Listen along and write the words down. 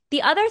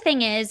The other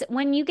thing is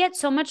when you get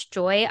so much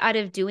joy out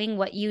of doing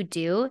what you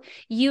do,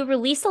 you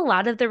release a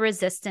lot of the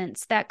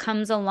resistance that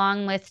comes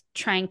along with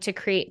trying to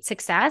create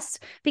success.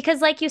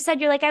 Because, like you said,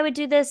 you're like, I would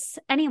do this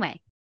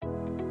anyway.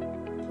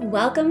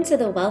 Welcome to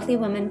the Wealthy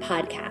Woman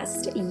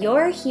Podcast.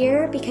 You're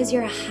here because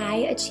you're a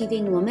high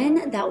achieving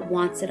woman that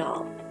wants it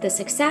all: the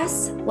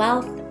success,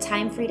 wealth,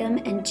 time freedom,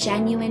 and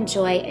genuine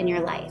joy in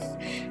your life.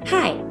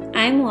 Hi,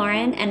 I'm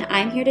Lauren, and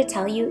I'm here to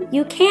tell you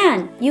you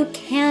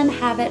can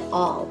have it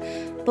all.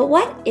 But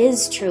what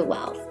is true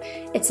wealth?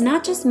 It's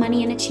not just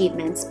money and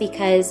achievements,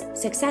 because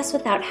success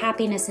without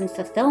happiness and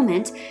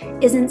fulfillment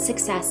isn't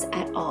success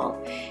at all.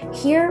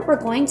 Here, we're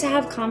going to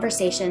have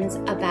conversations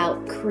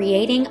about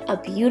creating a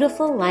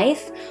beautiful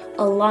life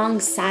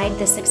alongside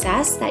the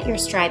success that you're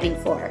striving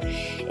for.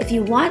 If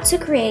you want to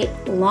create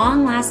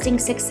long-lasting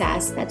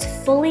success that's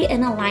fully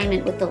in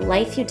alignment with the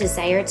life you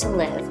desire to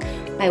live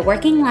by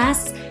working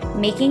less,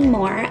 making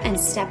more, and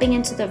stepping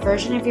into the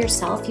version of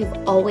yourself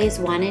you've always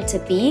wanted to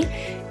be,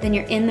 then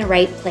you're in the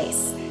right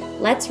place.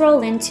 Let's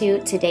roll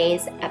into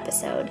today's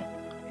episode.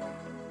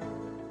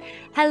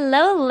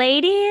 Hello,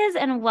 ladies,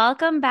 and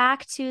welcome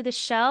back to the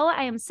show.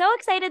 I am so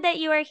excited that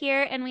you are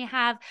here, and we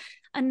have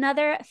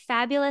another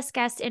fabulous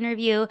guest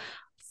interview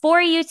for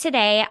you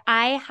today.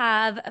 I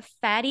have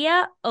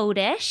Fadia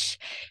Odish.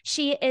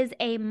 She is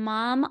a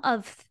mom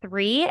of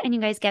three, and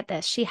you guys get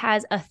this. She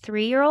has a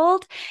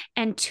 3-year-old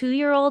and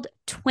 2-year-old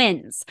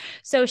twins.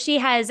 So she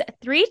has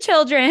 3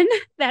 children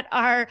that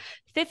are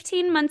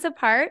 15 months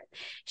apart.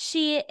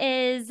 She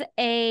is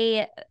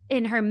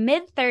in her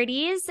mid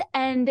 30s,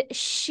 and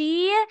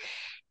she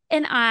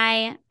and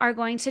I are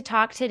going to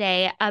talk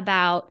today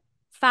about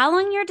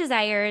following your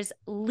desires,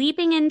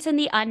 leaping into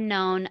the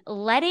unknown,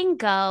 letting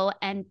go,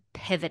 and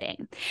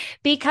pivoting.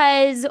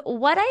 Because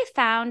what I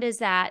found is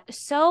that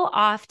so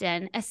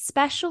often,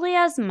 especially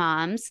as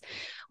moms,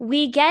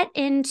 we get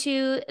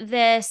into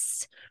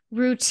this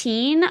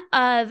routine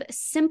of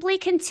simply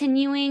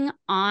continuing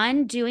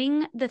on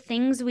doing the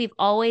things we've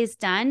always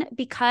done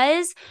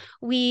because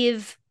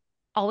we've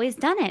always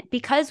done it,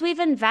 because we've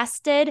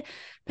invested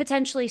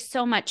potentially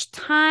so much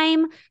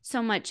time,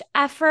 so much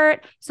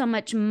effort, so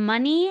much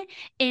money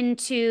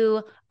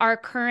into our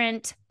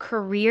current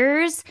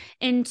careers,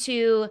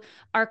 into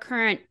our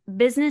current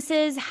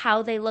businesses,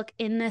 how they look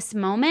in this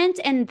moment.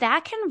 And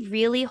that can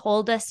really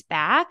hold us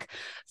back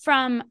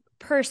from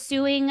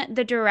pursuing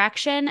the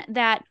direction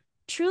that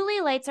truly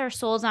lights our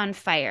souls on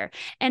fire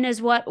and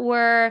is what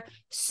we're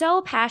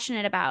so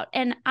passionate about.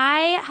 And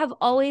I have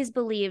always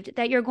believed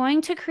that you're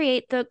going to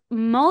create the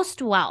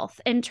most wealth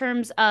in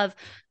terms of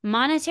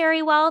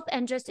monetary wealth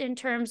and just in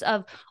terms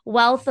of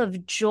wealth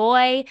of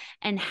joy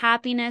and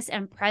happiness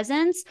and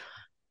presence,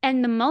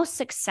 and the most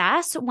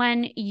success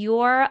when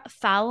you're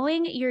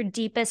following your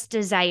deepest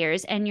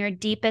desires and your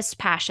deepest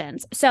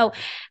passions. So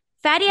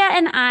Fadia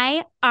and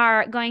I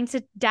are going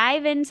to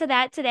dive into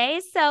that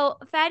today. So,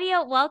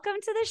 Fadia, welcome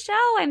to the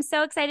show. I'm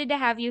so excited to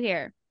have you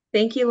here.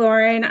 Thank you,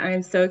 Lauren.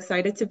 I'm so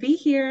excited to be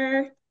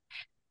here.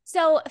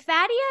 So,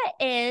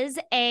 Fadia is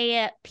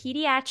a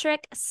pediatric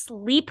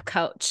sleep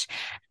coach,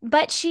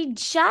 but she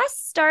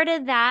just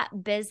started that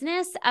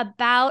business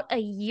about a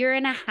year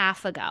and a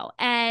half ago.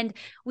 And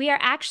we are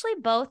actually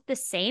both the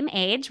same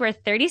age. We're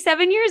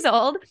 37 years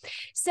old.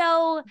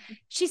 So,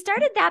 she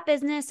started that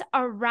business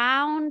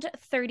around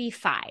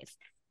 35.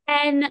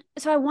 And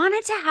so I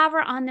wanted to have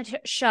her on the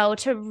show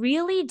to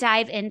really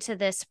dive into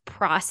this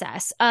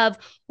process of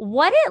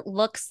what it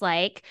looks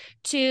like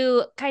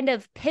to kind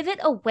of pivot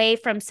away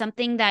from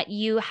something that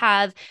you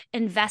have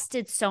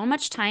invested so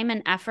much time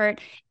and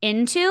effort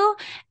into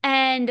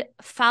and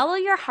follow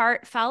your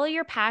heart, follow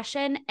your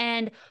passion,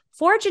 and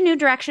forge a new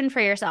direction for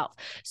yourself.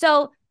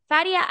 So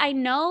Fadia, I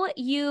know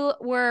you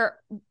were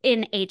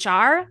in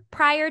HR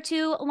prior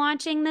to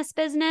launching this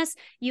business.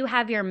 You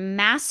have your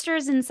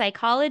master's in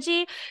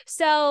psychology.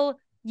 So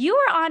you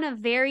were on a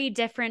very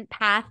different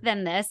path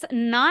than this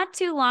not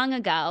too long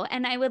ago.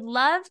 And I would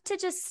love to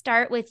just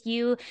start with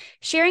you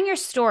sharing your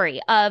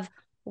story of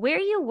where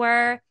you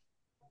were,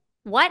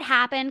 what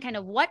happened, kind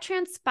of what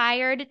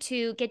transpired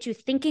to get you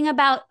thinking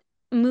about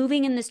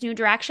moving in this new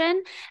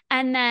direction,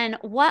 and then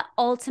what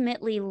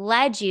ultimately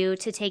led you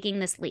to taking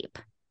this leap.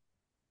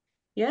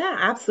 Yeah,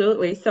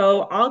 absolutely.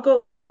 So I'll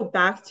go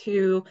back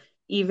to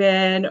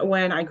even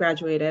when I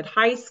graduated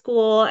high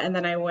school and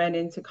then I went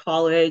into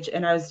college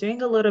and I was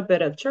doing a little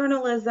bit of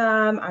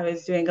journalism. I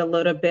was doing a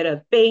little bit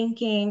of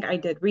banking. I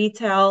did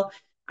retail.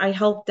 I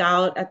helped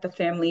out at the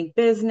family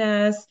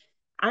business.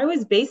 I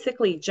was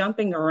basically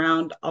jumping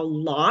around a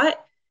lot.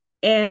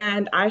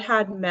 And I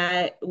had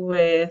met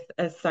with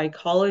a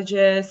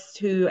psychologist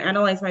who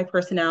analyzed my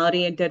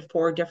personality and did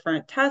 4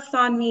 different tests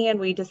on me. And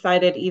we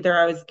decided either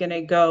I was going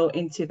to go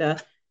into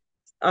the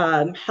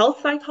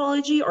health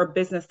psychology or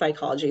business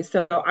psychology.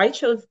 So I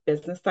chose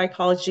business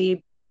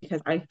psychology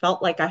because I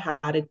felt like I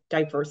had a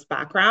diverse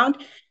background.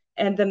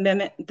 And the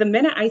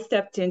minute I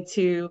stepped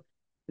into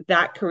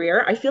that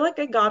career, I feel like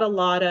I got a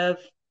lot of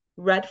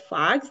red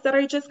flags that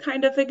I just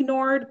kind of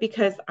ignored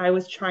because I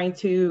was trying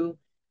to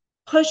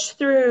push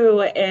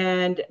through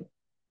and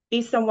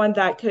be someone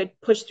that could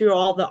push through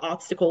all the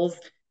obstacles,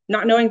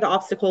 not knowing the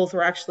obstacles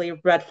were actually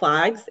red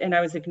flags. And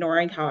I was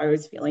ignoring how I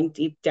was feeling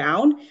deep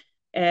down.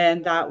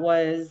 And that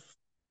was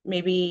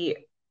maybe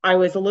I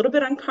was a little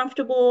bit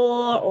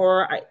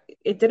uncomfortable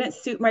it didn't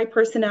suit my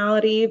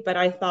personality, but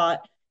I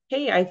thought,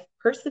 hey, I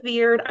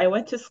persevered. I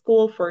went to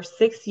school for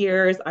 6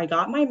 years. I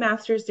got my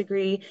master's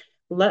degree.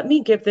 Let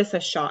me give this a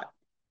shot.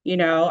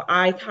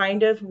 I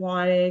kind of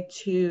wanted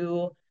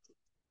to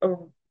uh,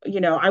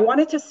 I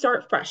wanted to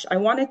start fresh. I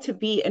wanted to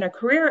be in a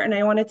career and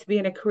I wanted to be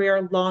in a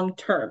career long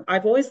term.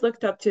 I've always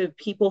looked up to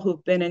people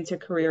who've been into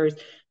careers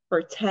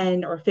for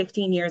 10 or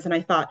 15 years and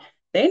I thought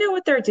they know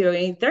what they're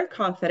doing. They're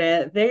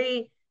confident.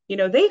 They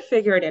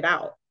figured it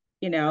out,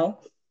 you know.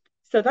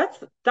 So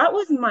that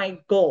was my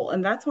goal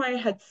and that's why I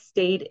had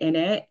stayed in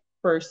it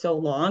for so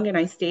long and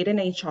I stayed in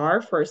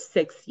HR for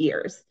 6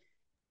 years.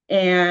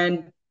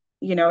 And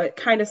it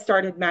kind of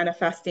started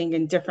manifesting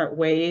in different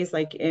ways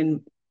like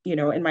in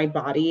my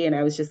body and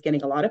I was just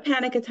getting a lot of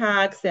panic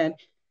attacks and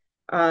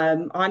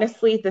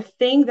honestly the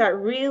thing that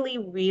really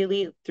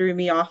really threw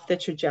me off the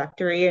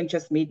trajectory and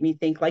just made me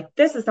think like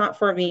this is not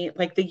for me,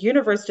 like the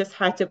universe just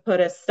had to put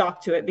a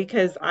stop to it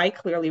because I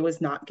clearly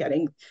was not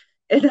getting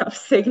enough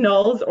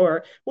signals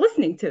or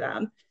listening to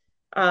them,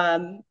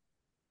 um,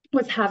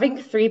 was having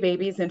 3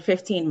 babies in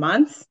 15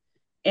 months.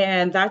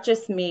 And that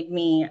just made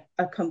me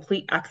a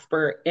complete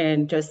expert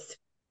in just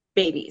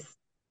babies.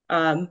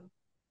 Um,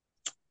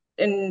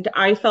 and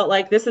I felt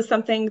like this is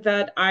something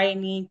that I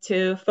need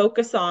to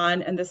focus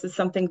on, and this is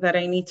something that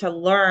I need to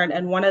learn.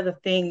 And one of the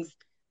things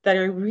that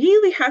I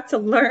really had to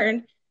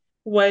learn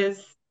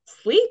was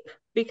sleep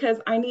because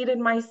I needed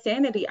my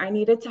sanity. I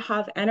needed to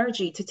have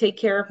energy to take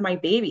care of my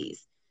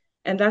babies.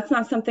 And that's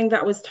not something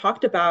that was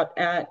talked about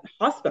at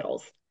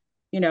hospitals.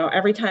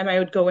 Every time I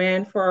would go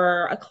in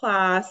for a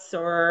class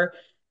or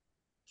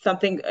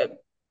something,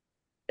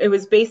 it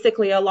was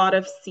basically a lot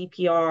of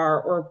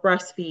CPR or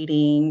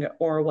breastfeeding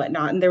or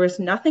whatnot. And there was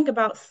nothing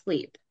about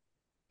sleep.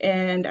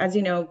 And as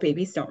you know,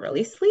 babies don't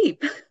really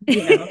sleep.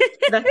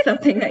 That's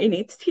something that you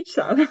need to teach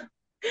them.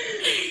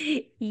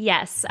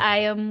 Yes, I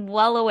am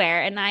well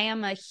aware, and I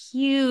am a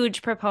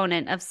huge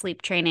proponent of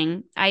sleep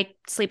training. I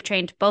sleep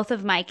trained both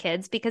of my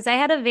kids because I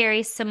had a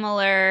very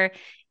similar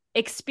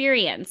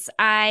experience.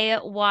 I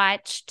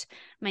watched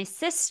my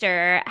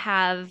sister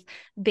have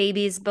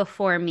babies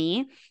before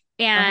me,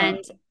 and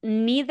Uh-huh.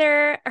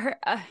 neither her,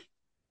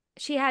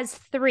 she has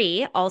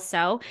three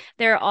also.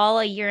 They're all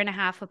a year and a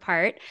half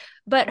apart,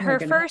 but Oh my her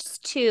goodness.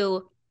 first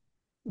two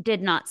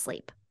did not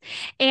sleep.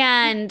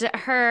 And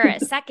her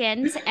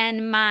second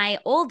and my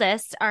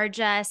oldest are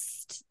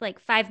just like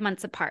 5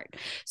 months apart.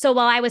 So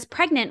while I was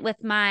pregnant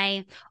with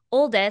my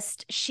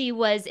oldest, she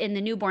was in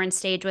the newborn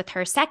stage with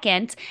her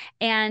second.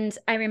 And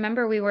I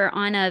remember we were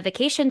on a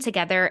vacation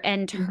together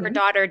and her Hmm.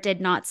 daughter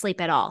did not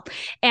sleep at all.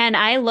 And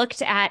I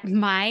looked at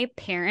my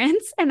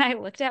parents and I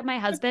looked at my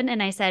husband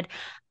and I said,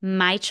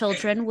 my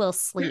children will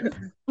sleep.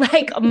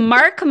 Like,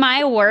 mark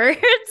my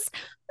words,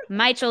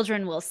 my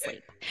children will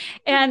sleep.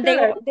 And they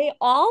Good. they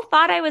all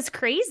thought I was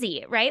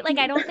crazy, right? Like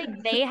I don't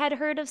think they had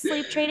heard of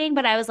sleep training,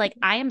 but I was like,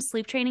 I am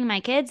sleep training my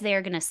kids. They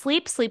are going to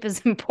sleep. Sleep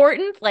is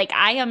important. Like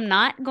I'm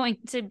not going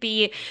to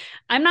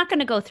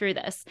go through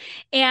this.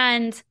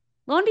 And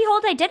lo and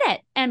behold, I did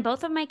it. And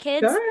both of my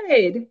kids,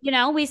 Good.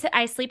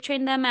 I sleep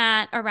trained them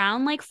at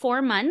around like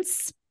 4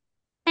 months.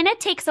 And it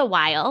takes a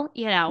while,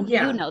 you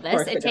Yeah, know of this.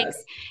 course It it takes,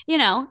 does.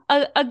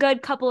 a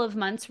good couple of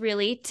months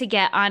really to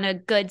get on a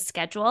good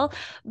schedule.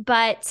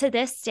 But to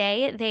this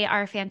day, they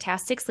are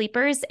fantastic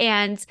sleepers.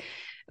 And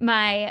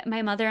my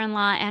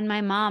mother-in-law and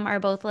my mom are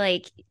both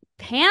like,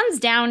 hands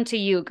down to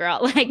you, girl.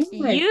 Like Oh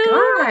my you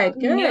God,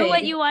 knew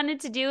what good. you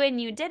wanted to do and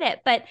you did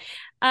it. But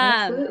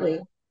um,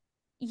 Absolutely.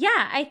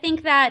 yeah, I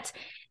think that,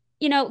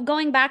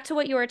 going back to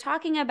what you were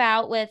talking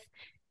about with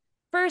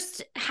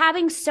first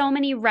having so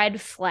many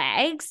red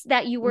flags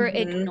that you were Hmm.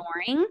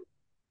 ignoring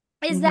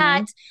is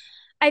that Hmm.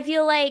 I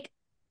feel like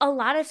a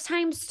lot of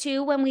times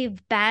too, when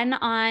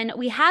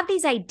we have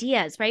these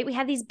ideas, right? We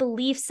have these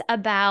beliefs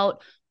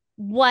about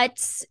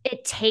what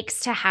it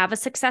takes to have a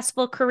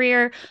successful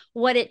career,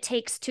 what it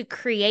takes to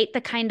create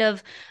the kind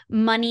of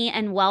money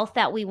and wealth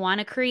that we want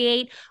to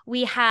create.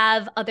 We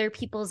have other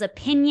people's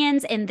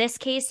opinions. In this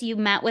case, you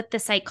met with the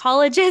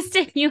psychologist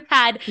and you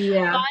had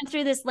Yeah. gone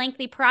through this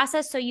lengthy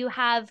process. So you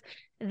have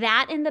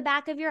that in the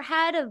back of your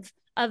head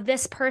of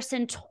this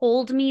person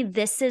told me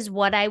this is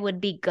what I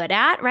would be good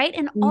at, right?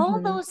 And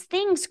all Hmm. those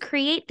things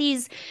create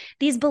these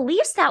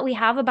beliefs that we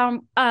have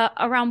about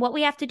around what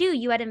we have to do.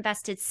 You had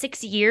invested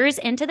 6 years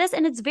into this,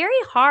 and it's very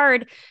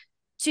hard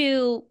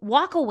to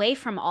walk away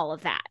from all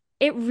of that.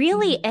 It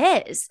really Hmm.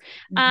 is.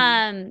 Hmm.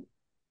 Um,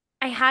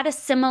 I had a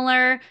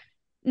similar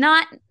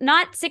not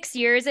 6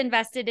 years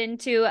invested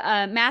into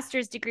a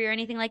master's degree or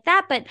anything like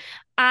that, but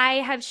I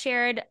have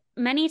shared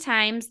many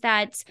times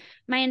that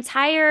my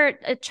entire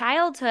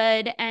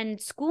childhood and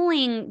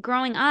schooling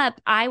growing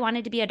up, I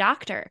wanted to be a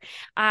doctor.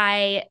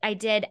 I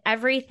did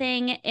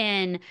everything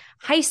in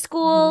high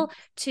Hmm. school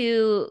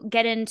to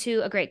get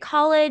into a great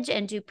college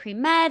and do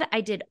pre-med.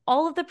 I did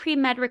all of the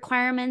pre-med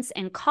requirements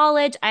in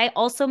college. I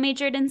also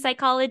majored in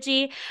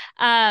psychology.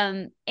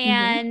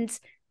 Hmm. And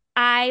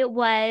I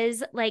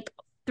was like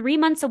 3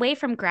 months away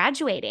from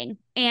graduating,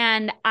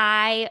 and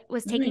I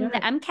was Oh my taking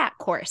the God. MCAT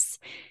course.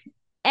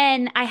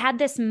 And I had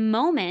this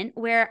moment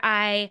where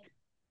I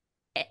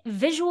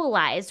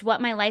visualized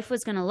what my life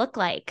was going to look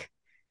like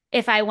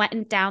if I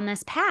went down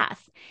this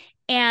path.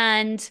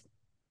 And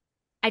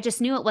I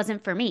just knew it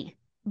wasn't for me.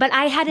 But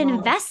I had Wow.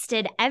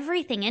 invested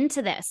everything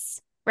into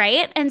this,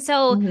 right? And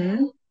so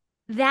Hmm.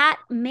 that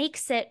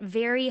makes it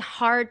very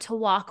hard to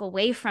walk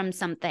away from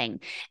something.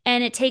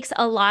 And it takes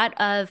a lot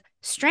of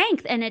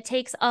strength and it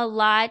takes a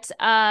lot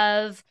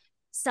of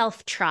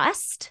self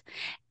trust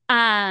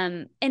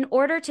in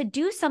order to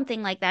do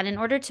something like that, in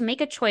order to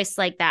make a choice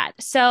like that.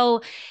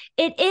 So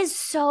it is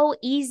so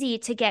easy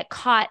to get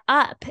caught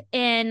up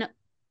in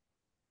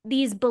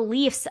these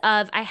beliefs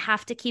of I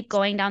have to keep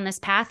going down this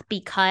path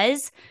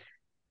because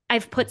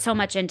I've put so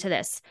much into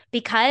this,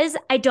 because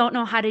I don't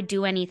know how to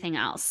do anything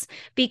else,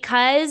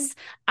 because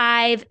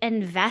I've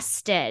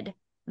invested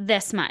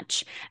this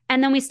much.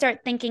 And then we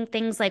start thinking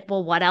things like,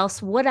 well, what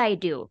else would I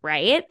do?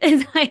 Right?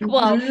 It's like,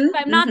 well, if Hmm.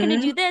 I'm not going to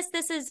Hmm. do this,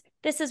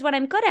 this is what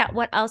I'm good at.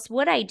 What else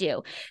would I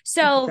do?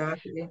 So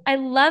Exactly. I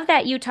love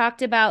that you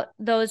talked about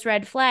those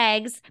red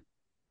flags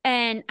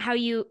and how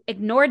you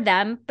ignored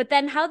them, but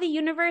then how the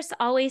universe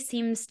always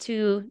seems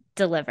to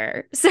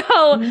deliver. So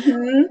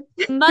Hmm.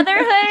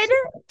 motherhood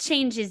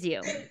changes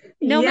you.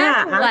 No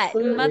matter Yeah, what,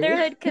 absolutely.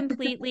 motherhood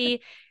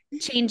completely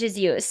changes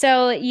you.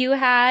 So you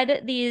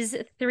had these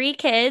three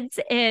kids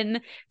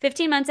in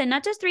 15 months, and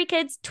not just three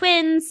kids,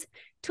 twins,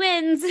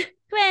 twins,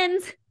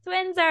 twins.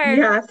 Twins are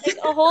Yes. like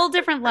a whole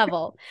different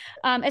level.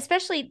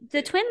 Especially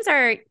the twins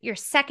are your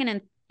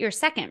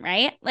second,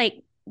 right?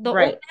 Like the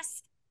Right.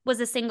 oldest was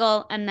a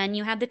single, and then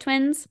you had the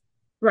twins.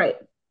 Right.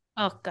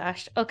 Oh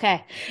gosh.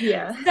 Okay.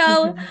 Yeah.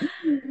 So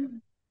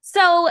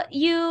so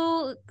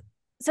you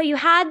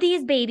had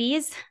these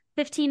babies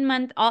 15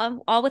 month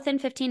all within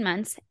 15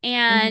 months,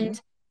 Hmm. and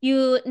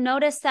you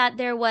noticed that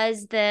there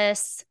was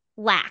this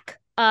lack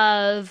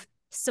of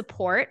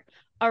support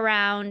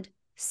around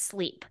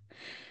sleep.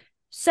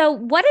 So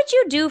what did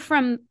you do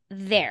from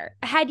there?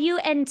 Had you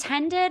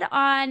intended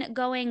on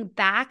going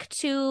back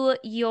to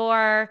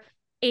your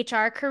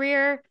HR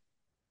career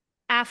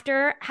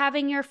after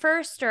having your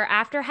first or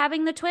after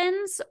having the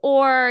twins,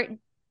 or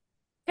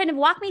kind of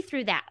walk me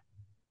through that?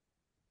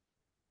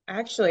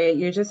 Actually,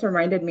 you just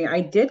reminded me,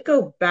 I did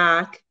go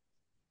back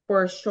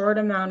for a short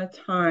amount of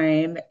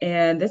time.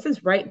 And this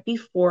is right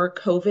before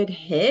COVID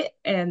hit.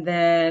 And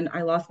then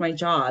I lost my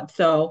job.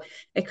 So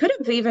it could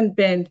have even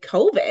been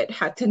COVID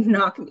had to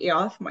knock me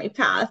off my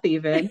path,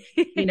 even,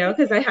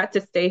 because I had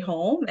to stay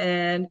home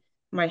and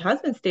my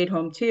husband stayed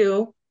home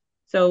too.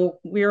 So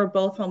we were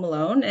both home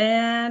alone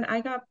and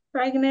I got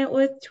pregnant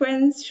with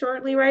twins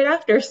shortly right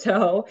after.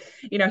 So,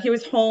 he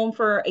was home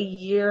for a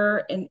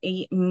year and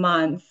 8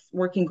 months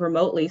working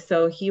remotely.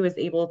 So he was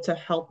able to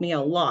help me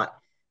a lot.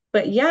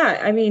 But yeah,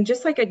 I mean,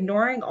 just like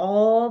ignoring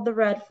all the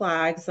red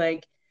flags,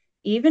 like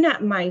even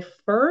at my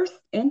first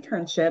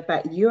internship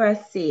at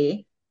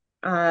USC,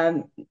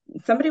 um,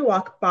 somebody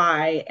walked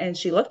by and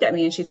she looked at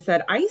me and she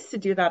said, I used to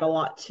do that a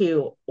lot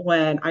too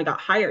when I got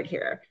hired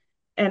here.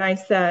 And I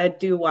said,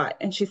 do what?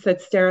 And she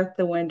said, stare at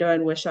the window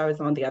and wish I was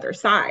on the other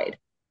side.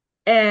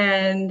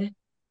 And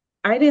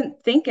I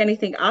didn't think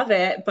anything of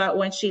it, but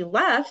when she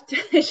left,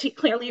 she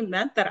clearly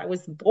meant that I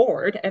was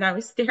bored and I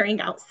was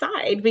staring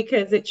outside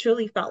because it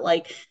truly felt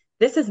like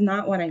this is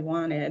not what I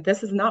wanted.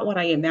 This is not what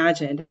I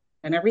imagined.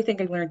 And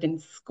everything I learned in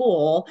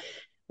school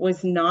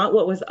was not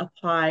what was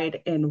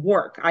applied in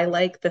work. I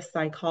like the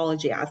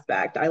psychology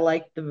aspect, I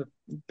like the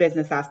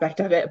business aspect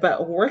of it,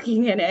 but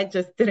working in it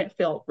just didn't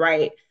feel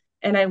right.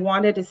 And I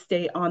wanted to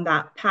stay on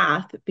that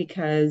path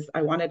because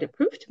I wanted to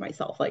prove to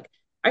myself, like,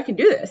 I can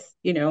do this,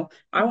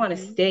 I want to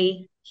Mhm.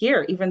 stay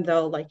here, even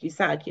though, like you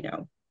said,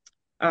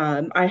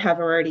 I have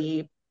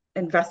already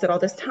invested all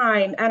this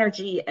time,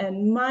 energy,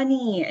 and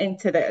money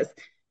into this,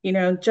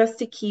 just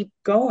to keep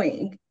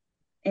going.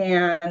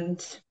 And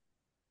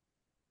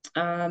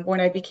when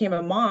I became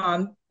a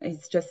mom,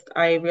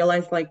 I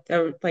realized,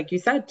 like you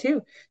said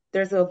too,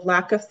 there's a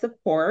lack of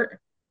support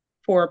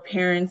for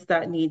parents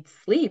that need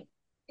sleep.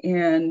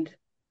 And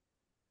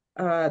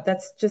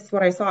that's just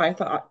what I saw. I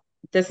thought,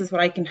 this is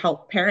what I can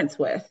help parents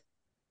with.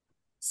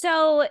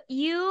 So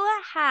you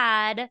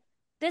had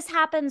this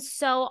happens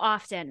so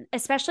often,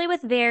 especially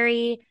with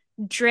very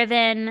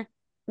driven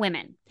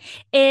women,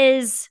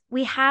 is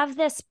we have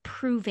this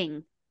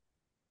proving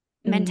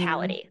Hmm.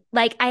 mentality.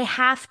 Like I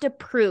have to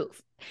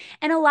prove.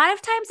 And a lot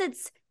of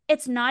times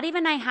it's not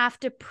even I have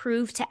to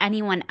prove to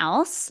anyone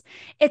else.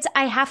 It's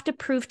I have to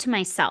prove to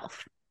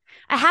myself.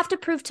 I have to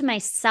prove to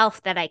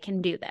myself that I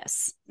can do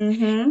this.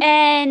 Mm-hmm.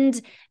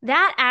 And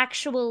that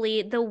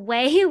actually, the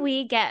way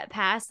we get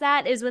past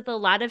that is with a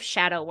lot of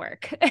shadow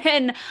work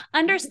and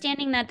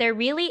understanding that there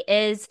really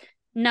is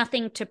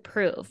nothing to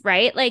prove,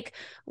 right? Like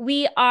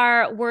we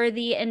are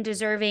worthy and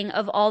deserving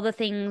of all the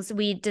things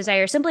we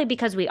desire simply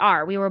because we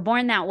are. We were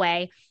born that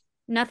way.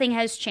 Nothing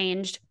has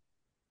changed.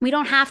 We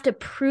don't have to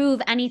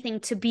prove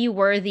anything to be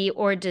worthy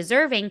or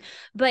deserving,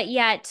 but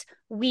yet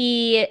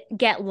we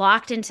get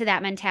locked into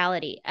that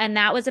mentality. And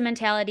that was a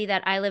mentality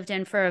that I lived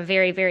in for a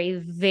very, very,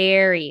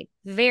 very,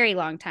 very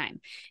long time.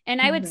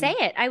 And I would say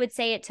Mm-hmm. it. I would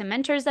say it to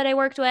mentors that I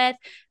worked with.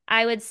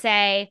 I would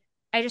say,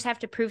 I just have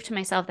to prove to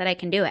myself that I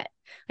can do it.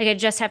 Like, I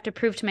just have to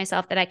prove to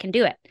myself that I can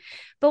do it.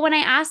 But when I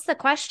ask the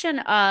question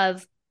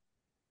of,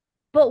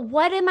 but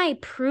what am I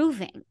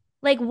proving?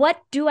 Like,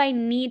 what do I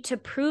need to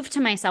prove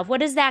to myself?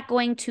 What is that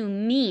going to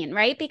mean?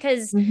 Right?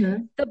 Because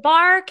Mm-hmm. the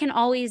bar can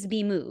always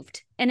be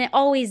moved and it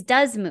always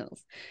does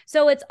move.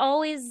 So it's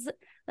always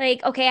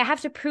like, okay, I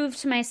have to prove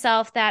to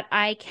myself that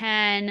I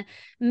can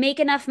make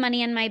enough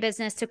money in my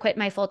business to quit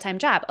my full time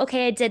job.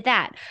 Okay, I did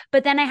that.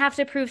 But then I have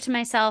to prove to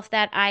myself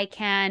that I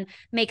can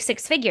make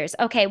six figures.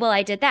 Okay, well,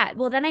 I did that.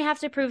 Well, then I have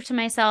to prove to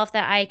myself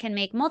that I can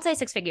make multi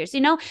six figures.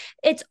 You know,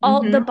 it's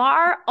all the Mm-hmm.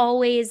 bar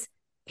always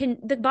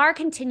the bar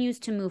continues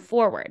to move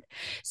forward.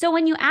 So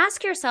when you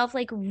ask yourself,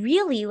 like,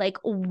 really, like,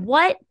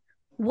 what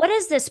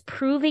is this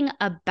proving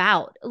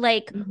about?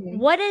 Like, Mm-hmm.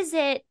 what is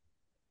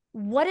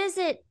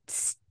it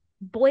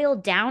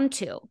boiled down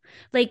to?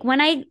 Like, when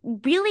I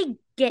really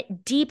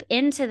get deep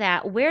into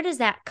that, where does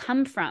that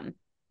come from?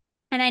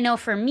 And I know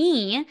for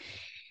me,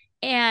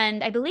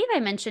 and I believe I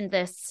mentioned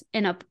this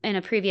in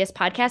a previous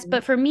podcast,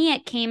 but for me,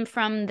 it came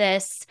from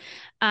this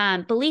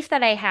belief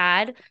that I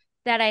had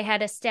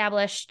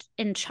established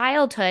in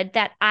childhood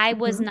that I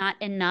was Mm-hmm.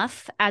 not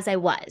enough as I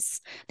was.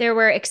 There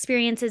were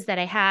experiences that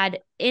I had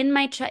in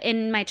my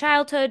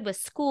childhood with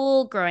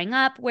school, growing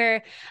up,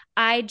 where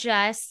I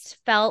just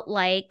felt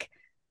like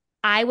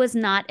I was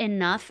not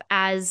enough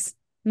as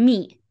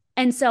me.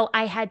 And so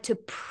I had to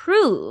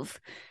prove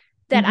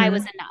that I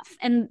was Mm-hmm. enough.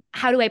 And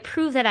how do I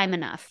prove that I'm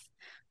enough?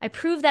 I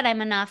prove that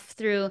I'm enough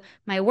through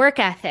my work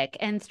ethic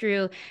and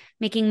through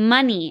making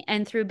money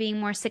and through being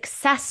more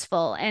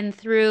successful and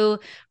through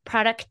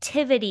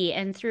productivity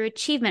and through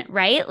achievement,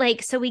 right?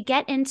 Like, so we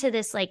get into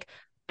this like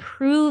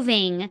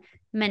proving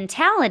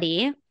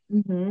mentality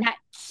Mm-hmm. that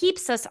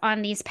keeps us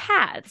on these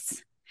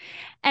paths.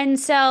 And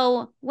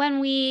so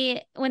when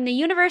the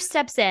universe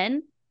steps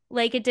in,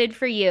 like it did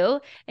for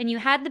you, and you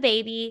had the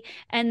baby,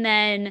 and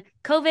then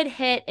COVID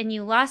hit and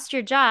you lost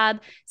your job,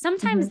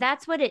 sometimes Mm-hmm.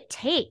 that's what it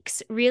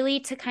takes really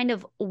to kind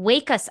of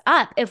wake us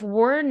up if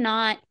we're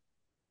not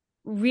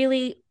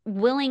really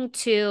willing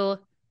to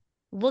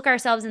look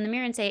ourselves in the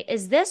mirror and say,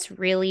 is this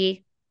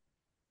really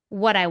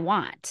what I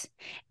want?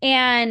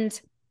 And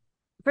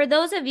for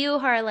those of you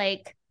who are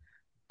like,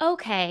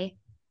 okay,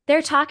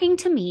 they're talking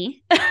to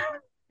me.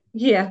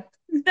 Yeah.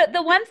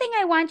 The one thing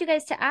I want you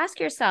guys to ask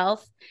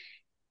yourself,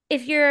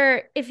 if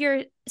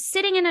you're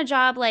sitting in a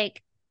job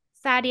like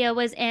Fadia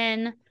was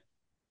in,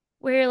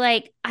 where you're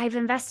like, I've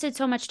invested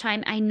so much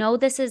time. I know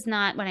this is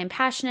not what I'm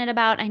passionate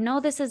about. I know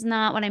this is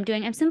not what I'm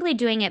doing. I'm simply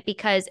doing it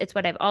because it's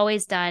what I've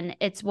always done.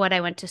 It's what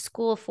I went to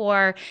school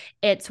for.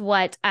 It's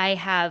what I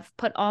have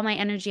put all my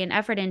energy and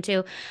effort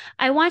into.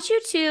 I want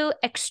you to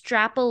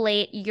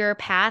extrapolate your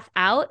path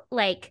out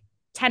like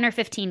 10 or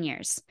 15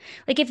 years.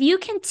 Like if you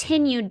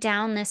continue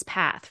down this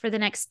path for the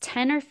next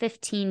 10 or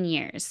 15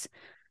 years,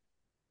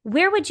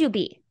 where would you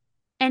be?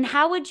 And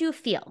how would you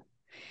feel?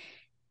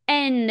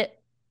 And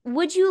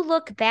would you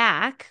look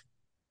back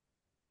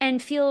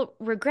and feel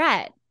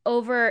regret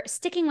over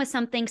sticking with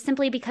something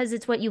simply because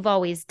it's what you've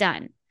always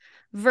done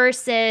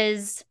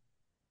versus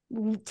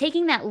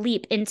taking that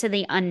leap into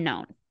the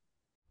unknown?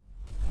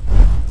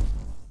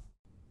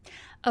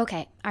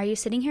 Okay, are you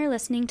sitting here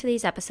listening to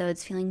these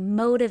episodes feeling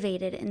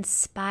motivated,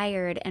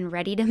 inspired, and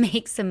ready to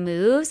make some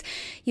moves?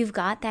 You've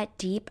got that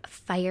deep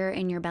fire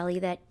in your belly,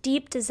 that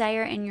deep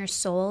desire in your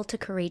soul to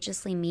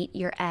courageously meet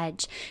your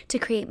edge, to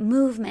create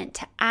movement,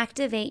 to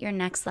activate your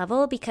next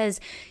level because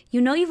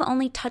you know you've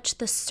only touched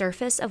the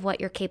surface of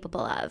what you're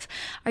capable of.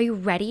 Are you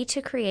ready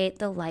to create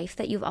the life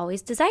that you've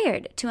always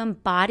desired, to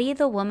embody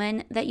the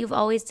woman that you've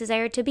always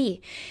desired to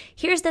be?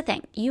 Here's the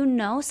thing. You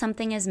know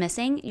something is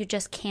missing. You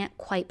just can't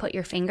quite put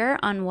your finger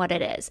on what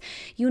it is.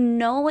 You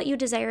know what you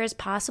desire is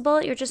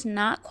possible. You're just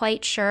not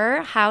quite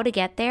sure how to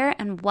get there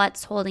and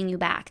what's holding you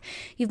back.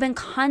 You've been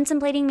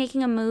contemplating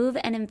making a move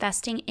and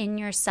investing in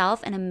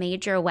yourself in a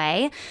major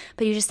way,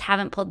 but you just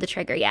haven't pulled the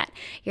trigger yet.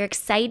 You're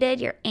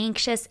excited, you're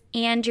anxious,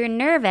 and you're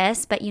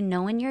nervous, but you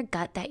know in your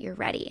gut that you're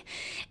ready.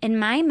 In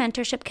my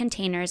mentorship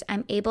containers,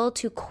 I'm able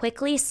to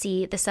quickly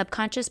see the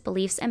subconscious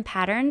beliefs and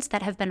patterns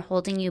that have been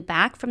holding you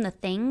back from the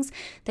things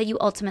that you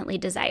ultimately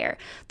desire,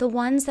 the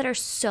ones that are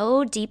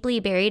so deeply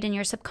buried in your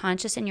your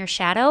subconscious and your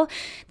shadow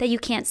that you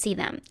can't see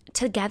them.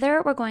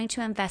 Together, we're going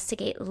to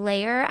investigate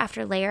layer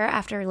after layer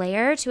after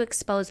layer to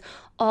expose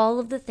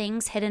all of the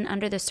things hidden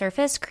under the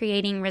surface,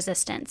 creating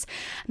resistance.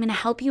 I'm going to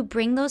help you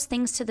bring those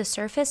things to the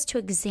surface to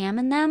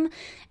examine them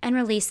and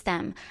release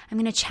them. I'm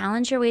going to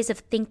challenge your ways of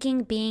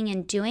thinking, being,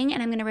 and doing,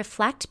 and I'm going to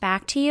reflect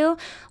back to you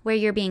where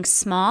you're being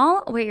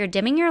small, where you're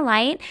dimming your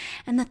light,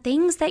 and the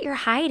things that you're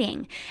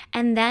hiding.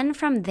 And then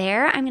from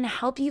there, I'm going to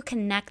help you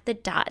connect the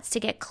dots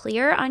to get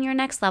clear on your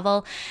next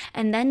level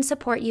and then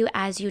support you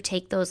as you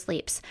take those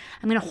leaps.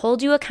 I'm going to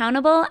hold you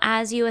accountable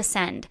as you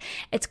ascend.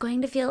 It's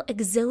going to feel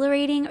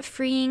exhilarating,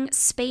 freeing,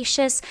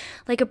 spacious,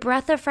 like a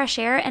breath of fresh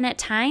air, and at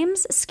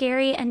times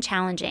scary and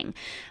challenging.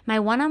 My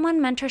one-on-one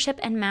mentorship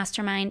and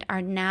mastermind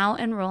are now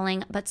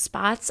enrolling, but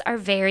spots are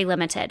very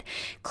limited.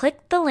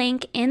 Click the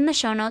link in the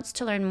show notes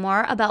to learn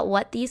more about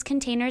what these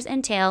containers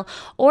entail,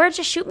 or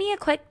just shoot me a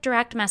quick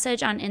direct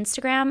message on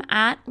Instagram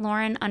at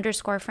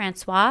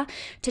Lauren_Francois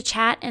to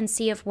chat and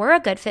see if we're a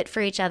good fit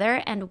for each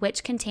other and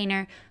which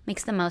container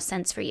makes the most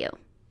sense for you.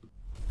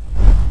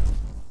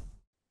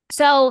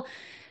 So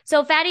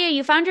Fadia,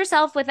 you found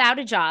yourself without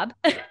a job.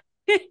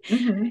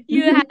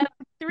 You have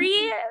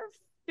three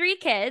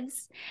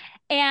kids,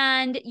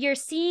 and you're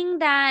seeing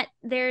that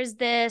there's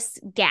this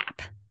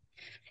gap.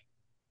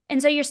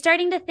 And so you're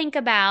starting to think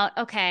about,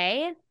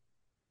 okay,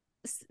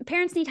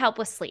 parents need help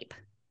with sleep.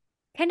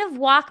 Kind of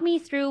walk me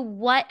through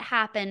what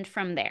happened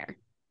from there.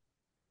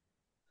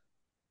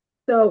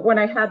 So when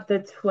I had the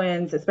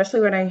twins,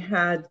 especially when I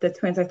had the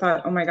twins, I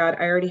thought, oh my God,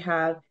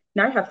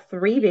 now I have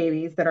three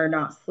babies that are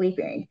not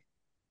sleeping.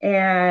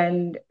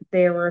 And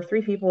there were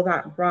three people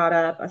that brought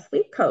up a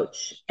sleep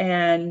coach,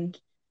 and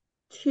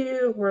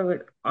two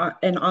were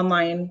an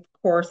online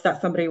course that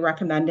somebody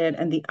recommended,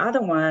 and the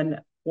other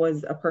one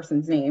was a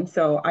person's name.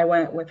 So I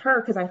went with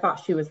her because I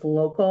thought she was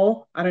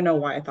local. I don't know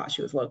why I thought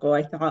she was local.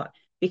 I thought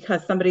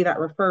because somebody that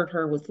referred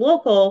her was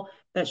local,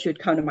 that she would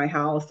come to my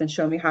house and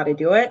show me how to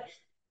do it.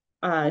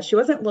 She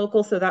wasn't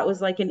local, so that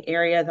was like an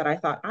area that I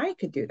thought I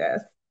could do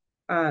this.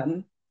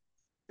 Um,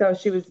 so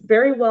she was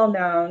very well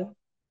known,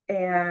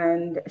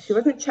 and she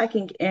wasn't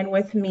checking in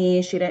with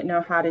me. She didn't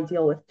know how to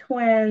deal with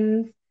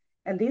twins.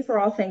 And these were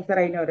all things that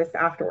I noticed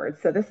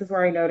afterwards. So this is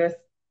where I noticed,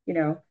 you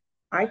know,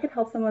 I could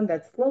help someone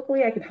that's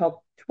locally, I could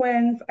help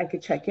twins, I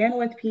could check in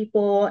with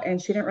people,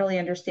 and she didn't really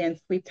understand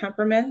sleep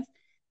temperaments.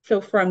 So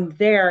from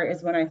there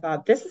is when I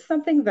thought, this is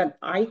something that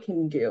I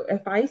can do.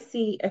 If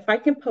I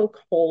can poke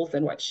holes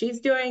in what she's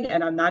doing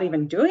and I'm not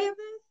even doing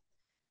this,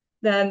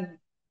 then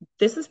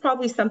this is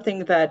probably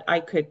something that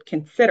I could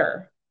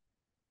consider.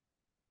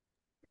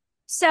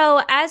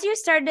 So as you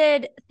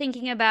started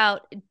thinking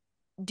about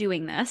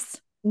doing this,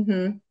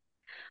 Mm-hmm.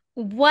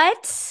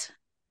 what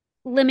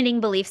limiting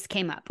beliefs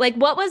came up? Like,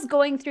 what was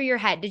going through your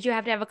head? Did you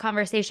have to have a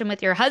conversation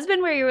with your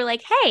husband where you were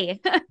like,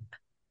 hey,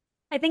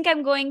 I think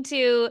I'm going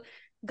to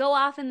go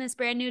off in this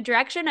brand new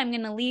direction. I'm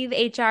going to leave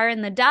HR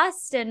in the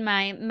dust and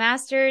my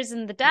master's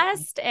in the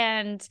dust.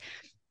 And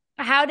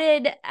how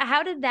did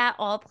that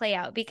all play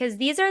out? Because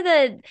these are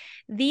the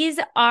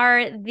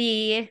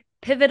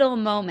pivotal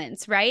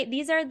moments, right?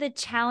 These are the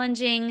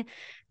challenging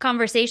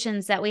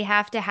conversations that we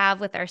have to have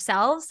with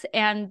ourselves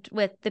and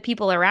with the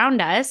people around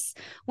us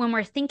when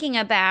we're thinking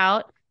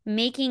about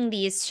making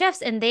these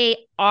shifts, and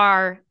they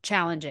are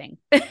challenging.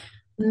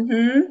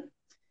 Mm-hmm.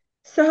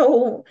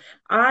 So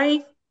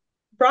I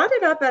brought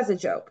it up as a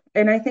joke,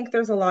 and I think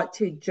there's a lot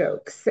to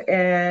jokes.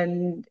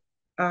 And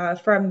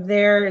from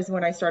there is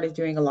when I started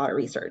doing a lot of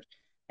research.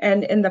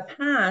 And in the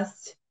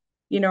past,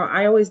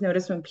 I always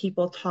noticed when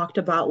people talked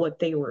about what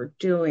they were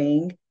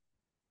doing,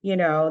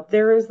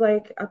 there was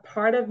like a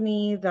part of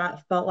me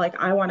that felt like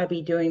I want to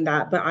be doing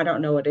that, but I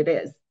don't know what it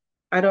is.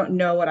 I don't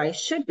know what I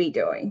should be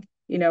doing,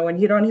 when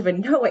you don't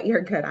even know what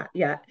you're good at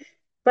yet.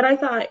 But I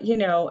thought,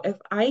 if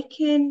I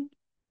can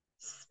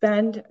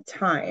spend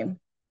time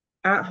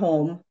at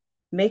home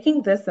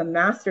making this a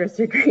master's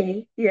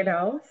degree,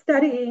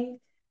 studying,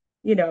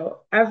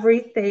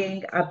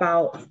 everything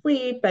about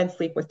sleep and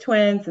sleep with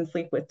twins and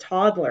sleep with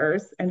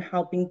toddlers and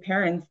helping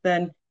parents,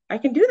 then I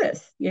can do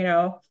this.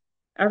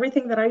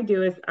 Everything that I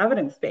do is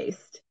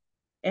evidence-based.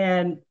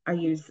 And I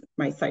use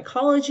my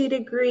psychology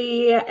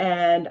degree,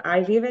 and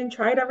I've even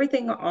tried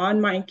everything on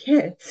my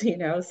kids,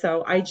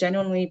 so I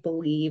genuinely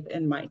believe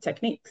in my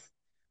techniques.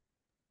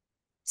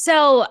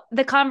 So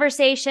the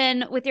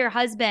conversation with your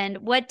husband,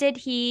 was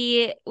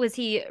he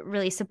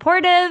really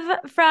supportive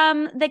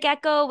from the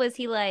get-go? Was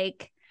he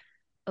like,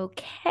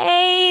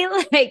 okay,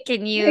 like,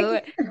 can you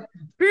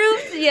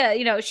prove,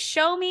 yeah,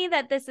 show me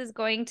that this is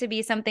going to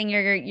be something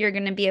you're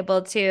going to be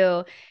able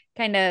to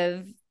kind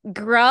of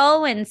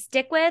grow and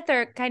stick with,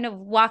 or kind of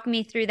walk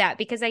me through that?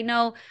 Because I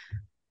know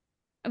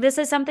this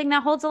is something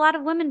that holds a lot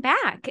of women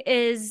back,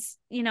 is,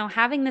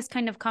 having this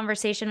kind of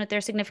conversation with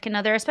their significant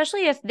other,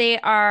 especially if they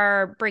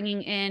are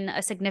bringing in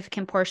a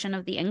significant portion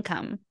of the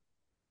income.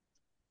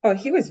 Oh,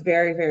 he was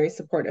very, very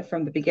supportive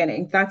from the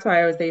beginning. That's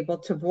why I was able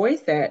to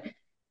voice it.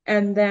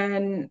 And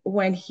then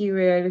when he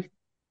would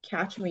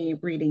catch me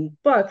reading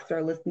books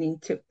or listening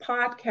to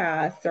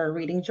podcasts or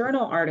reading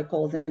journal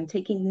articles and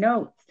taking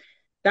notes,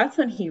 that's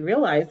when he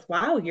realized,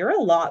 wow, you're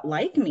a lot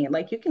like me.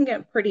 Like you can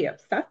get pretty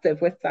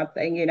obsessive with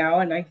something,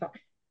 And I thought,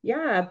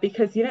 yeah,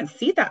 because you didn't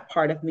see that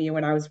part of me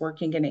when I was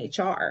working in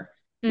HR.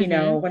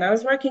 Mm-hmm. When I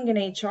was working in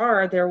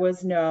HR, there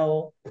was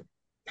no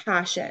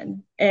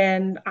passion.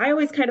 And I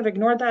always kind of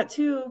ignored that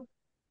too,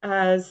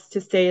 as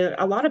to say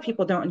a lot of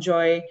people don't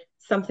enjoy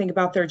something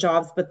about their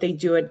jobs, but they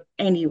do it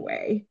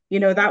anyway.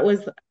 That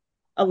was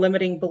a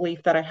limiting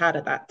belief that I had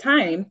at that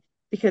time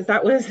because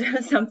that was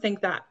something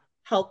that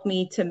helped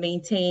me to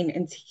maintain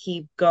and to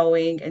keep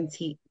going and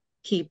to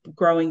keep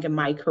growing in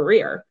my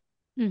career.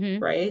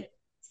 Mm-hmm. Right.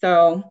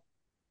 So,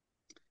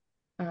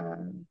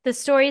 um, The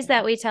stories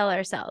that we tell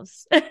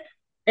ourselves, right?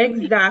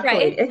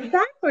 exactly,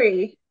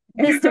 exactly.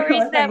 And The I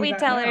stories realize I that need we that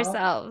tell now.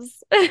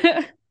 ourselves.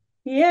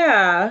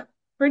 Yeah,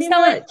 pretty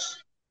So it much.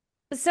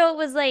 so it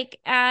was like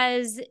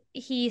as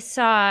he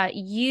saw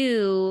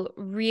you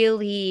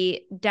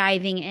really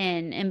diving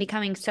in and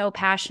becoming so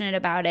passionate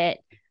about it,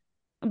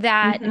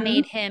 that Mm-hmm.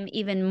 made him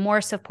even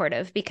more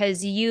supportive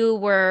because you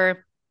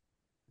were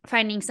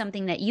finding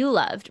something that you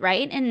loved,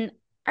 right? And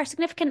our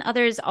significant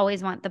others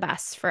always want the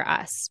best for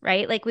us,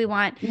 right? Like we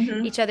want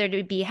Mm-hmm. each other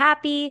to be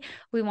happy,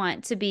 we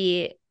want to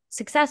be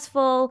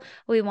successful,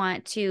 we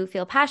want to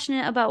feel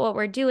passionate about what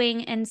we're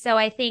doing. And so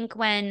I think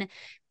when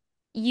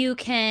you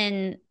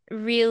can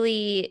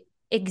really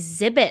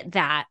exhibit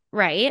that,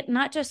 right?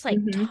 Not just like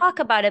Mm-hmm. talk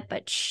about it,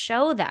 but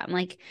show them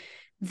like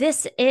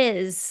this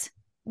is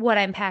what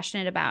I'm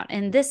passionate about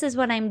and this is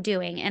what I'm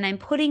doing and I'm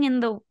putting in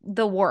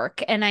the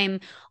work and I'm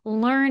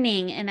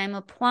learning and I'm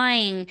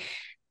applying,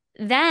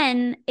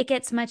 then it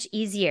gets much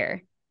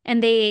easier.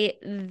 And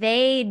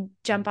they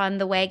jump on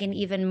the wagon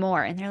even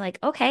more and they're like,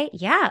 "Okay,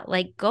 yeah,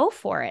 like go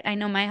for it." I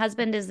know my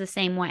husband is the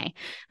same way.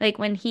 Like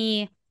when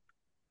he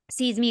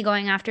sees me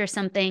going after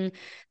something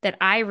that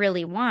I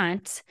really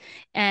want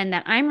and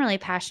that I'm really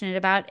passionate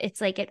about,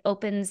 it's like it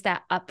opens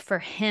that up for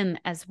him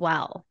as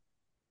well.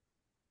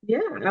 Yeah,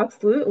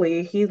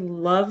 absolutely. He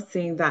loves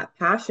seeing that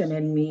passion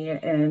in me.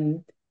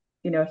 And,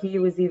 he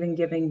was even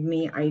giving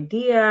me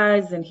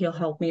ideas and he'll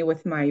help me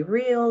with my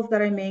reels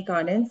that I make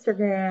on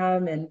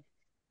Instagram. And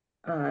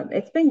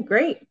it's been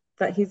great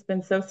that he's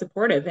been so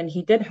supportive. And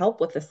he did help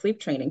with the sleep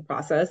training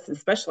process,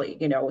 especially,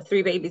 with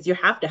three babies, you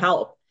have to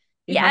help.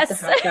 You have to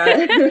Yes. have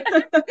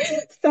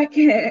that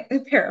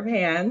second pair of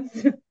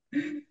hands.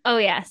 Oh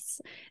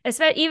yes.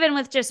 Especially even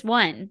with just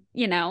one,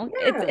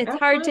 Yeah, it's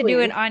hard to do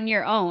it absolutely. on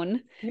your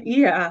own.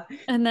 Yeah.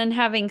 And then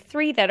having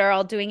three that are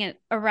all doing it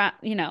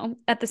around,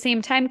 at the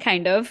same time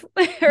kind of,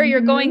 or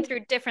you're going Hmm.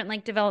 through different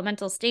like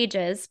developmental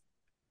stages.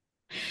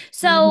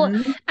 So,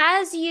 Hmm.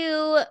 as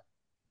you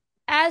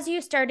as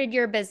you started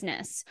your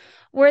business,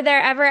 were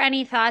there ever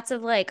any thoughts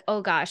of like,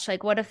 oh gosh,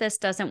 like what if this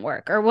doesn't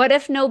work? Or what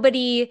if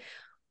nobody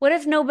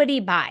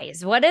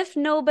buys? What if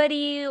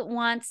nobody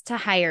wants to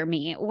hire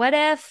me? What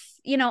if,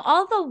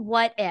 all the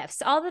what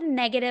ifs, all the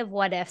negative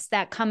what ifs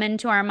that come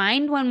into our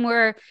mind when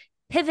we're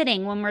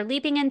pivoting, when we're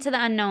leaping into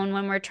the unknown,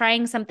 when we're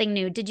trying something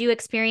new. Did you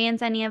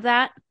experience any of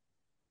that?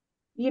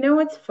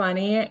 What's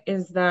funny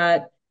is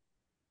that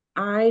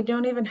I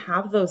don't even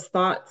have those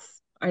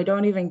thoughts. I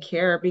don't even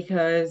care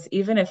because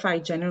even if I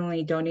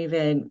genuinely don't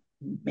even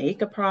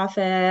make a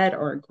profit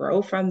or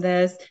grow from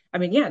this, I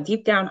mean, yeah,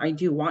 deep down, I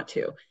do want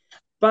to,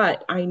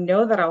 but I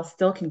know that I'll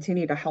still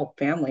continue to help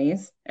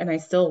families and I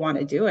still want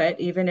to do it,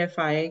 even if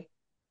I,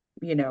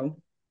 you know,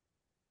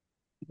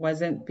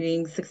 wasn't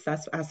being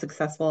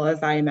successful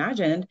as I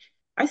imagined.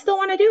 I still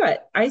want to do it.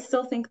 I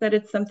still think that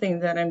it's something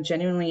that I'm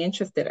genuinely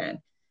interested in.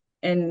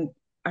 And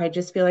I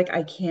just feel like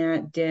I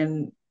can't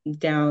dim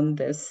down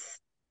this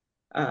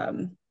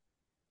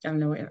I don't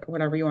know,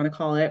 whatever you want to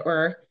call it,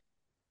 or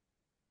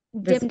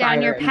this Dim down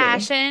fire your in me.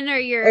 passion or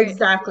your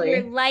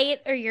Exactly. light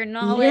or your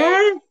knowledge.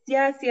 Yes,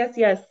 yes, yes,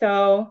 yes.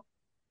 So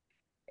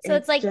So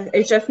it's like,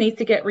 it just needs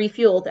to get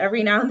refueled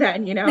every now and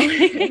then,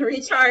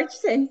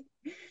 recharged, and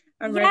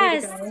I'm ready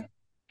to yes. go.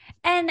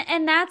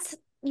 And that's,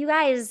 you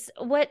guys,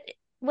 what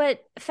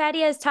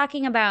Fadia is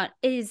talking about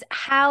is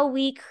how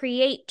we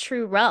create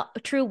true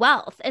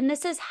wealth. And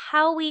this is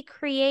how we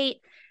create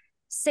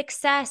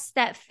success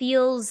that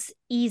feels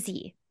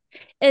easy,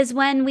 is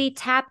when we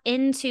tap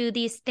into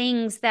these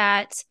things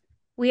that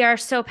we are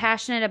so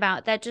passionate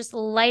about, that just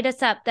light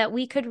us up, that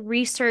we could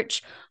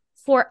research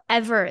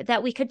forever,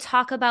 that we could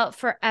talk about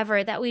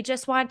forever, that we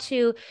just want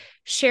to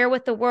share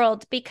with the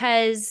world,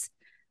 because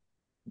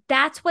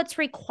that's what's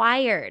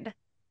required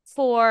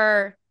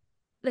for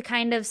the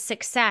kind of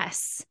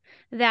success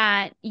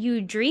that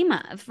you dream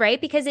of, right?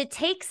 Because it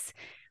takes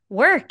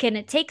work and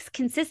it takes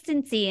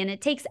consistency and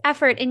it takes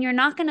effort, and you're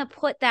not going to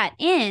put that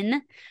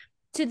in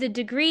to the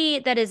degree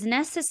that is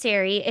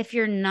necessary if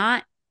you're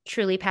not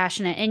truly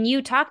passionate. And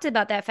you talked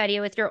about that,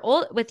 Fadia,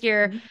 with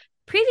your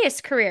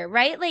previous career,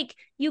 right? Like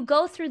you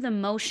go through the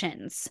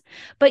motions,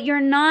 but you're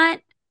not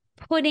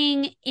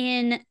putting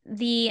in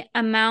the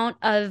amount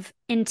of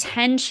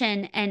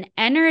intention and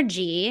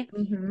energy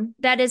Hmm.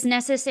 that is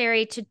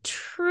necessary to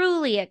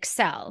truly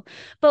excel.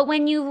 But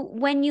when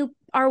you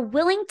are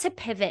willing to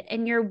pivot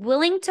and you're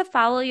willing to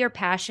follow your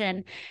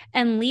passion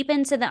and leap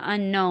into the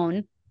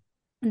unknown,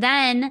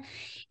 then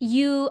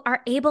you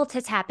are able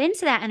to tap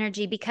into that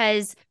energy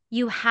because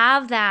you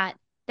have that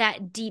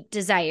deep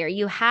desire.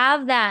 You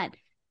have that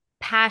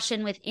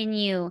passion within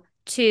you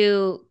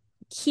to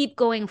keep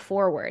going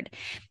forward.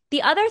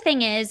 The other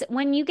thing is,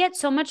 when you get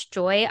so much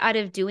joy out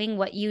of doing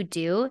what you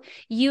do,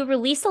 you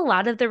release a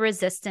lot of the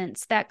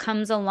resistance that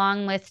comes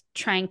along with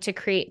trying to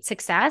create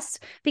success.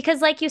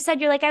 Because, like you said,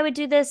 you're like, I would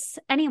do this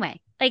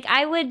anyway. Like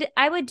I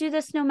would do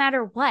this no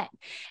matter what.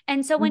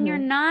 And so when you're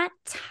Hmm. not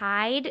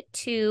tied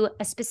to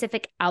a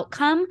specific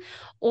outcome,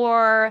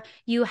 or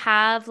you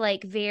have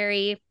like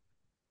very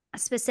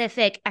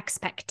specific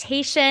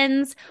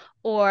expectations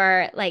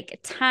or like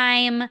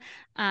time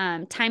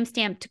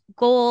stamped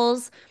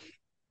goals,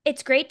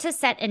 it's great to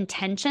set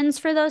intentions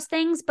for those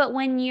things, but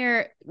when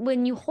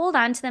you hold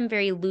on to them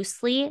very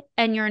loosely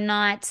and you're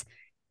not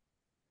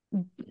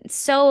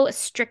so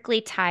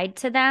strictly tied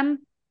to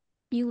them,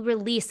 you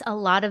release a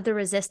lot of the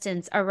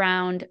resistance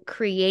around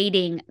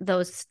creating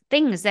those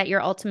things that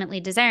you're ultimately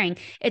desiring.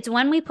 It's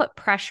when we put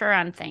pressure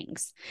on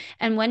things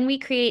and when we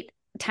create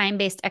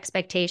time-based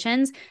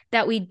expectations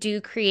that we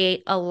do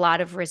create a lot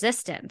of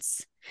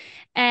resistance.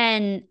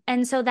 And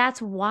so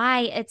that's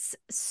why it's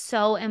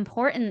so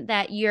important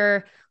that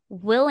you're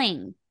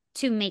willing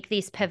to make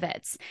these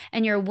pivots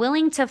and you're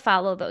willing to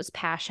follow those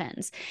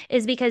passions,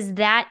 is because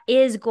that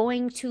is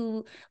going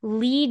to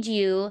lead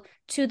you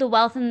to the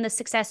wealth and the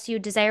success you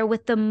desire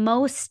with the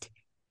most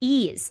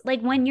ease.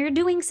 Like when you're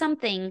doing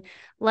something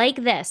like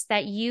this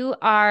that you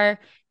are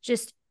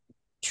just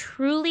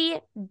truly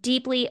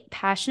deeply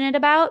passionate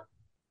about,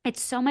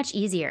 it's so much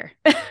easier.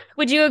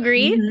 Would you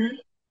agree? Hmm.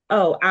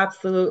 Oh,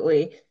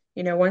 absolutely.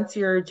 Once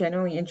you're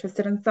genuinely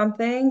interested in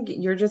something,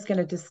 you're just going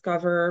to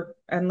discover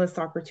endless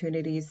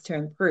opportunities to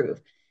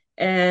improve.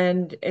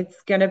 And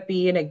it's going to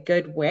be in a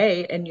good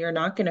way, and you're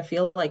not going to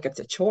feel like it's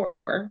a chore.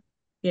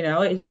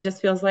 It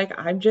just feels like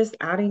I'm just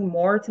adding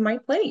more to my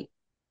plate.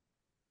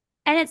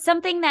 And it's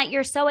something that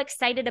you're so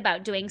excited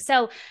about doing.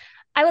 So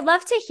I would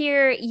love to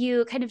hear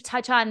you kind of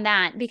touch on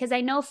that, because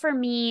I know for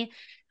me,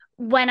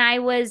 when I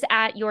was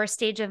at your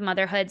stage of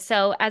motherhood,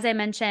 so as I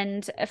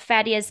mentioned,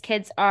 Fadia's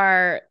kids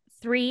are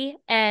 3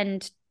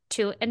 and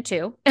 2 and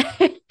 2.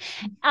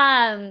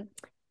 um,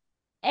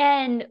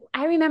 and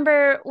I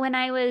remember when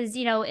I was,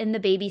 in the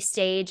baby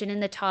stage and in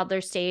the toddler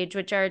stage,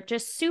 which are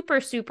just super,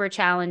 super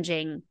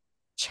challenging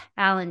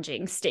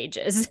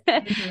stages.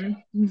 Hmm.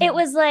 It Hmm.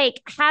 was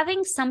like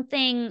having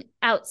something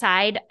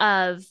outside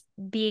of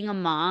being a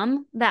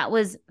mom that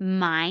was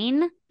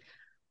mine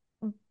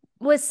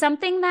was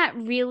something that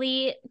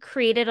really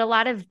created a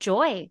lot of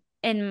joy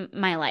in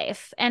my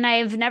life. And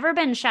I've never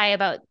been shy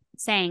about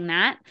saying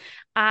that.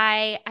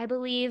 I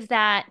believe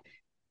that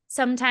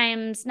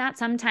sometimes, not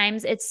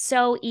sometimes, it's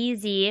so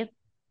easy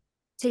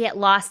to get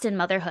lost in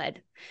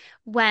motherhood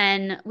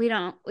when we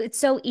don't, it's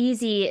so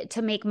easy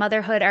to make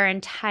motherhood our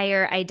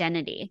entire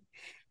identity.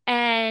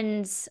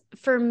 And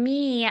for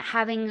me,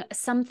 having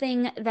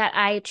something that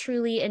I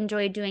truly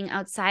enjoy doing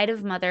outside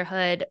of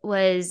motherhood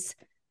was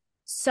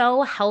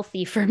so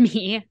healthy for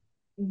me.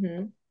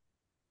 Hmm.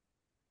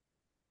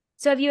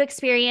 So have you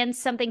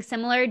experienced something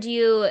similar? Do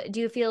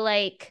you feel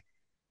like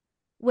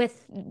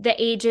with the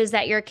ages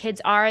that your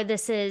kids are,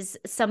 this is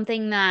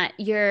something that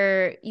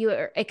you're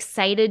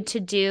excited to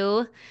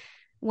do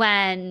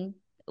when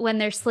when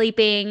they're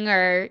sleeping,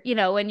 or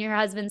when your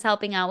husband's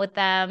helping out with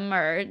them,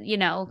 or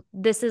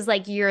this is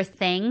like your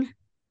thing?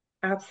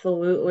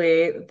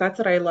 Absolutely. That's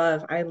what I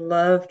love. I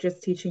love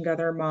just teaching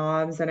other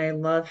moms, and I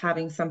love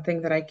having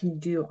something that I can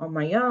do on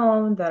my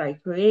own that I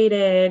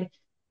created.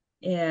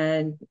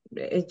 And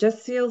it just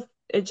feels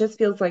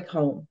like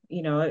home.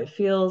 It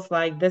feels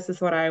like this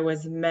is what I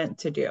was meant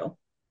to do.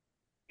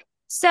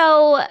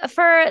 So,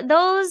 for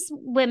those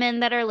women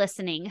that are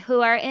listening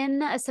who are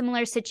in a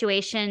similar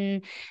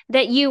situation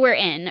that you were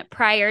in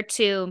prior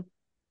to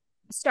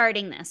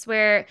starting this,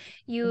 where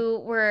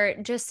you were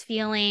just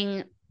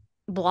feeling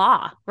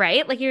blah,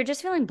 right? Like you're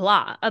just feeling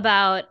blah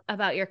about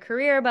your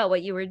career, about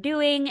what you were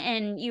doing,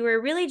 and you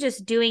were really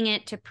just doing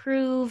it to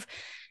prove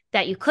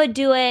that you could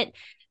do it.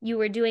 You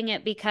were doing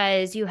it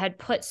because you had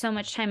put so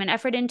much time and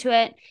effort into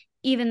it,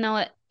 even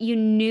though you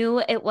knew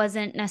it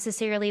wasn't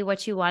necessarily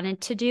what you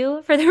wanted to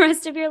do for the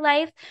rest of your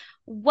life.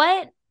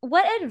 What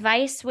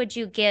advice would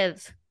you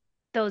give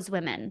those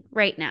women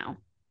right now?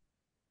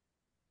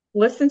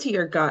 Listen to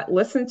your gut,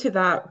 listen to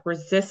that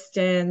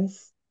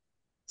resistance,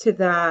 to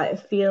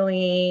that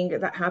feeling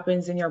that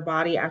happens in your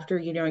body after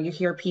you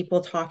hear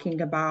people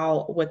talking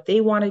about what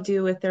they want to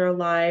do with their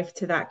life,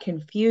 to that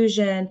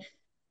confusion.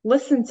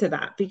 Listen to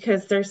that,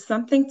 because there's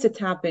something to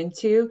tap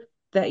into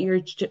that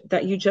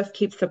you just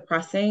keep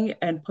suppressing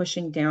and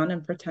pushing down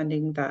and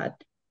pretending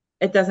that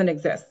it doesn't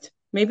exist.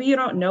 Maybe you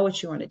don't know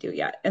what you want to do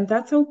yet, and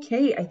that's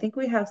okay. I think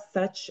we have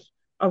such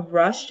a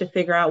rush to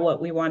figure out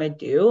what we want to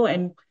do,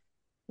 and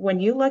when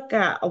you look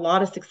at a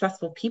lot of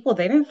successful people,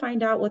 they didn't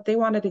find out what they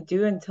wanted to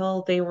do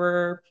until they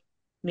were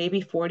maybe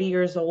 40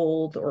 years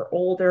old or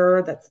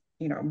older. That's,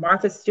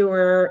 Martha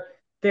Stewart,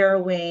 Vera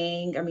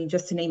Wang, I mean,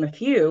 just to name a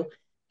few.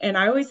 And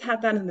I always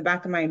had that in the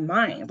back of my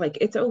mind. Like,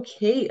 it's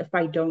okay if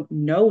I don't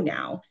know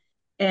now.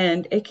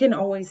 And it can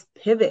always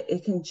pivot,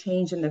 it can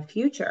change in the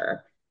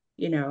future,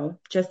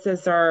 just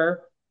as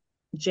our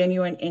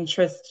genuine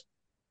interest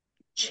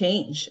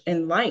change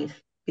in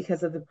life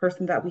because of the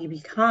person that we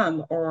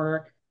become,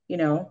 or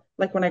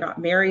like when I got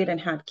married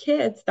and had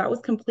kids, that was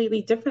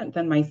completely different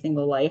than my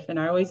single life. And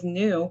I always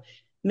knew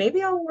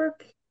maybe I'll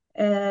work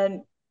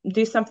and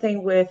do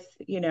something with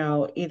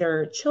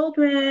either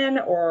children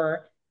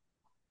or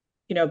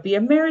be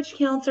a marriage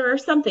counselor or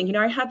something.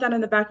 I had that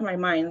in the back of my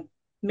mind.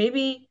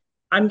 Maybe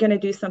I'm going to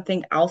do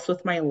something else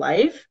with my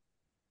life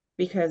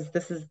because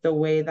this is the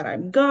way that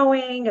I'm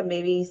going, and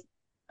maybe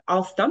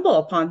I'll stumble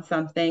upon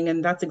something.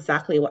 And that's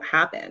exactly what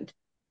happened.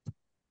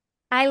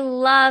 I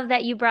love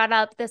that you brought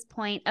up this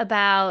point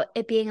about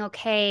it being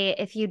okay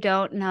if you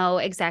don't know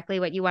exactly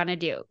what you want to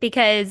do,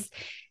 because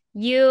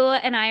you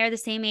and I are the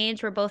same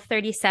age. We're both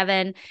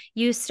 37.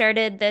 You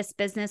started this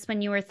business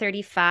when you were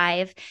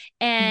 35.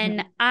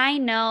 And Mhm. I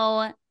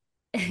know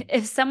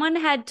if someone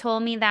had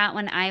told me that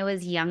when I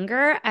was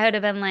younger, I would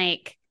have been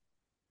like,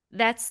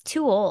 that's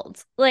too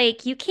old.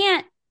 Like you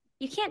can't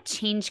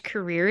change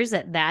careers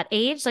at that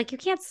age. Like you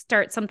can't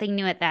start something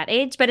new at that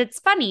age. But it's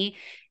funny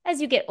as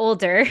you get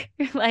older,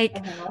 you're like,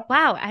 Uh-huh.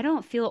 wow, I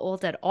don't feel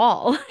old at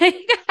all. Like,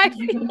 I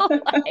feel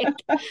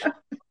like, oh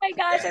my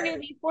gosh, I'm gonna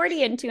be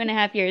 40 in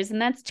 2.5 years,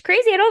 and that's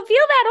crazy. I don't feel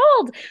that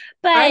old.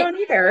 I But don't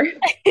either.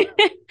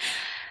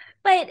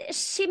 but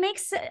she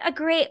makes a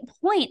great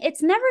point.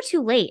 It's never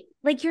too late.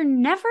 Like you're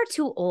never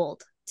too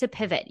old to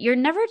pivot. You're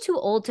never too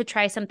old to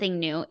try something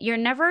new. You're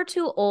never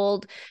too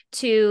old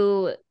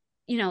to,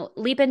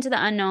 leap into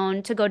the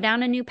unknown, to go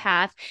down a new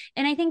path.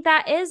 And I think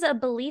that is a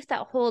belief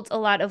that holds a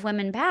lot of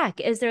women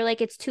back, is they're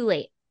like, it's too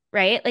late,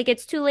 right? Like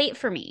it's too late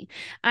for me.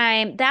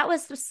 That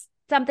was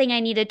something I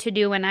needed to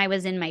do when I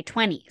was in my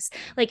 20s.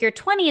 Like your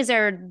 20s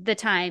are the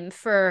time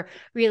for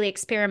really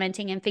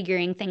experimenting and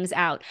figuring things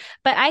out.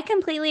 But I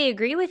completely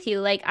agree with you.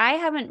 Like, I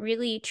haven't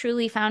really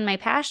truly found my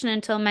passion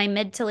until my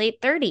mid to late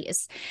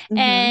 30s. Hmm.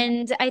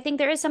 And I think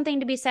there is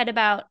something to be said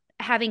about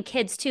having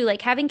kids too.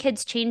 Like, having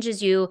kids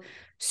changes you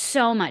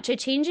so much. It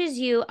changes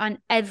you on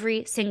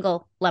every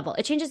single level,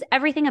 it changes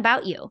everything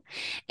about you.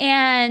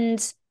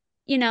 And,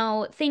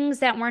 things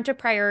that weren't a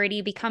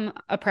priority become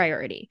a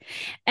priority.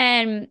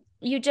 And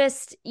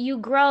you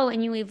grow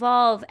and you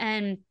evolve.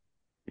 And,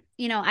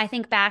 I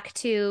think back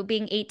to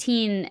being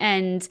 18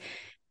 and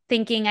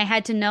thinking I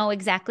had to know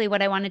exactly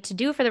what I wanted to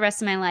do for the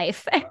rest of my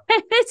life.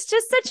 It's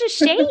just such a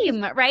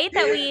shame, right?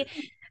 That we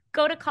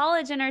go to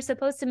college and are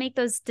supposed to make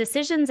those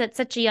decisions at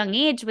such a young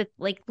age with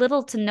like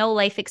little to no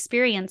life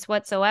experience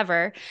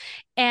whatsoever.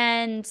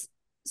 And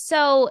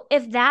so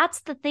if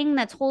that's the thing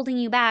that's holding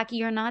you back,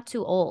 you're not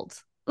too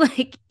old.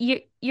 Like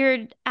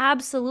you're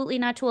absolutely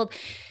not too old.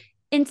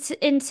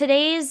 In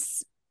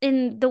today's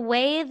in the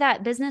way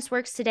that business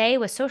works today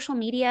with social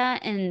media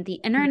and the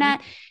Hmm.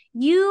 internet,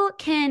 you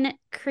can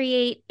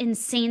create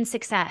insane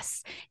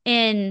success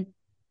in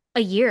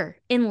a year,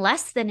 in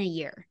less than a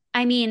year.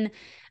 I mean,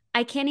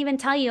 I can't even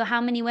tell you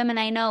how many women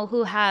I know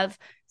who have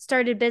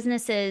started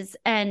businesses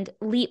and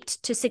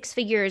leaped to six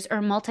figures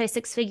or multi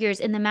six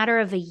figures in the matter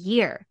of a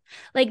year.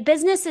 Like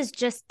business is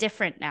just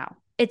different now.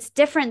 It's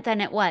different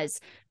than it was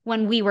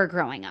when we were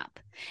growing up.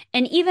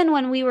 And even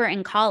when we were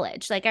in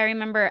college, like I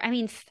remember, I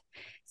mean,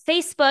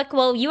 Facebook,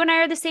 well, you and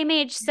I are the same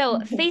age. So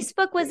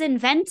Facebook was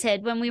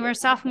invented when we were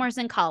sophomores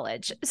in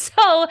college.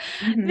 So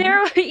Hmm.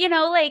 there,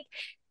 like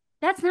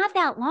that's not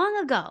that long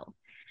ago.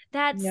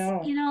 That's,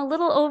 No. a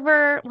little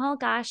over, well,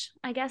 gosh,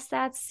 I guess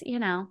that's,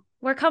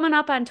 we're coming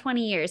up on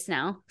 20 years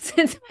now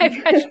since my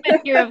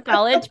freshman year of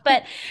college.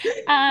 But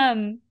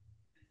um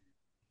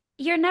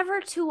you're never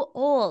too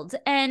old,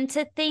 and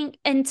to think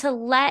and to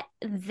let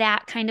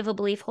that kind of a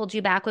belief hold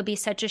you back would be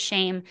such a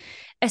shame,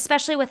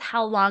 especially with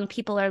how long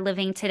people are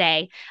living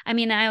today. I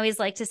mean, I always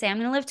like to say I'm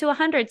going to live to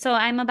 100, so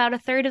I'm about a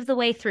third of the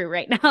way through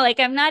right now.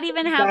 Like I'm not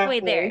even halfway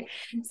there.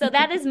 Exactly. So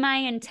that is my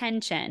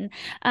intention.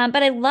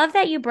 But I love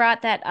that you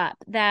brought that up,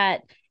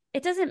 that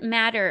it doesn't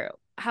matter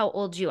how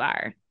old you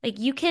are. Like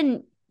you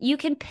can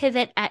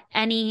pivot at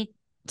any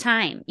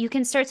time. You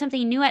can start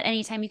something new at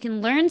any time. You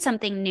can learn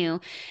something new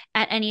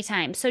at any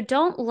time. So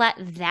don't let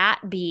that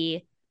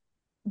be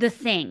the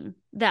thing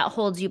that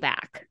holds you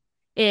back,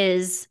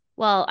 is,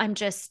 well,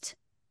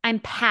 I'm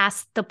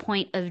past the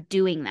point of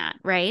doing that,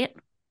 right?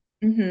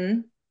 Hmm.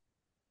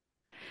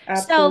 So,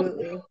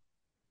 Absolutely.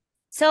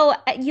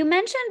 you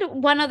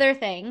mentioned one other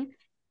thing,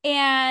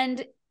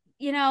 and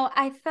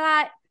I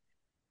thought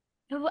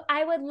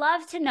I would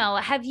love to know,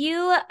 have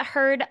you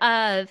heard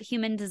of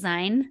human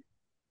design?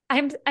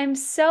 I'm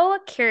so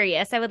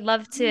curious. I would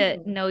love to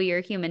Oh. know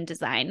your human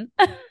design.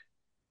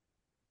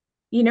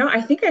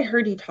 I think I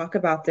heard you talk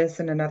about this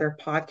in another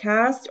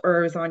podcast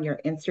or it was on your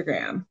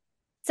Instagram.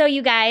 So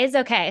you guys,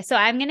 okay, so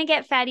I'm going to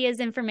get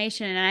Fadia's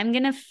information and I'm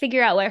going to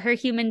figure out what her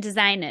human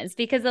design is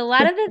because a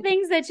lot of the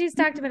things that she's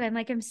talked about, I'm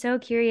like, I'm so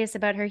curious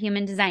about her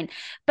human design.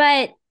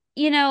 But,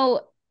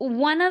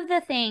 one of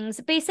the things,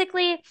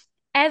 basically,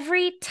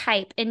 every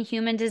type in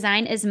human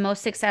design is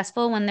most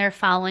successful when they're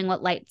following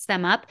what lights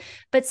them up.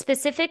 But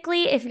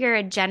specifically, if you're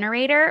a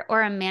generator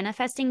or a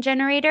manifesting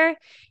generator,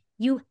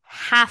 you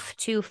have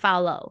to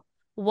follow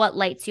what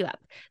lights you up.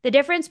 The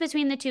difference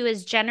between the two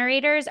is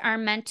generators are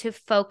meant to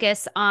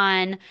focus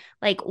on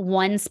like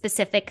one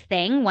specific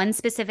thing, one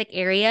specific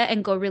area,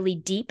 and go really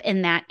deep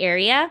in that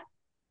area.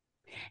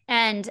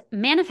 And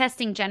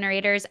manifesting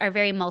generators are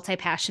very multi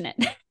passionate.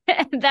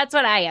 That's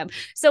what I am.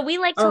 So we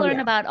like to Oh learn yeah.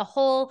 about a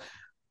whole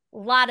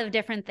lot of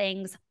different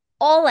things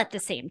all at the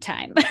same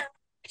time.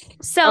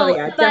 Oh So,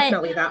 yeah, but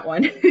definitely that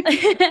one.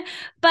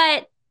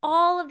 but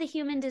all of the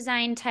human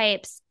design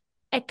types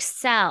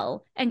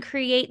excel and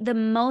create the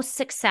most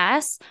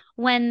success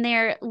when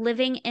they're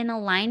living in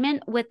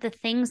alignment with the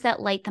things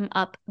that light them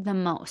up the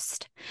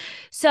most.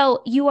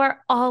 So you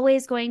are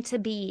always going to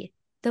be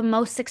the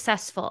most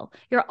successful.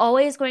 You're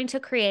always going to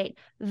create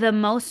the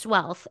most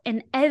wealth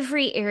in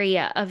every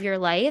area of your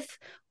life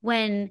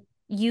when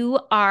you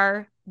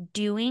are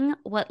doing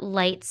what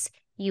lights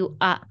you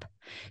up.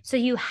 So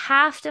you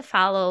have to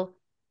follow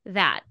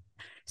that.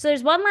 So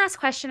there's one last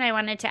question I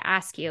wanted to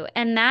ask you,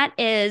 and that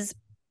is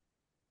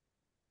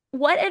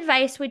what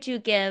advice would you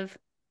give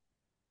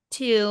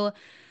to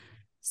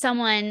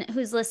someone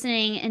who's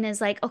listening and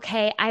is like,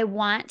 okay, I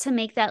want to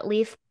make that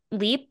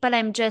leap, but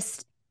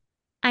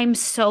I'm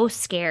so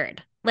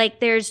scared. Like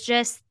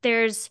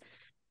there's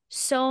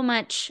so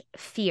much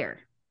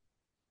fear.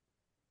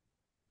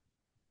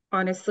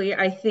 Honestly,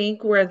 I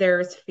think where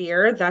there's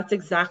fear, that's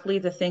exactly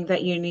the thing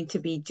that you need to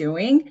be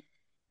doing.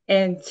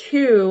 And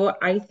two,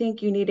 I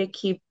think you need to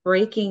keep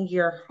breaking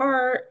your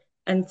heart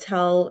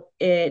until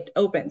it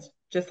opens,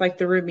 just like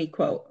the Rumi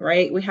quote,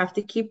 right? We have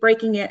to keep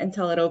breaking it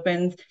until it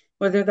opens,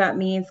 whether that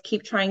means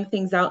keep trying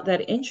things out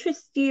that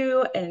interest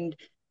you and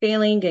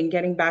failing and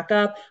getting back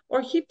up,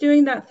 or keep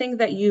doing that thing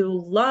that you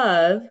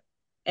love.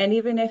 And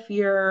even if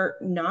you're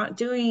not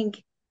doing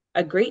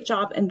a great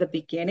job in the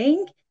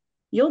beginning,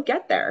 you'll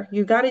get there.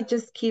 You got to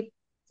just keep,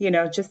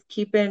 just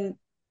keeping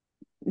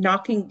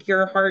knocking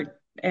your heart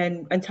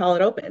and until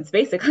it opens,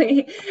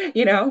 basically,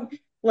 you know,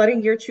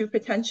 letting your true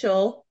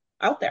potential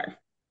out there.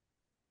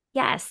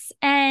 Yes,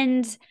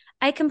 and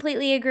I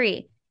completely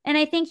agree. And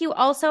I think you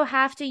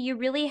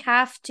really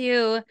have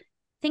to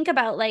think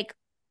about like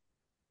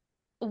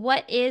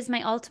what is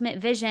my ultimate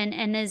vision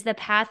and is the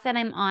path that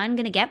I'm on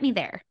going to get me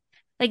there?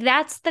 Like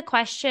that's the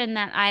question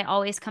that I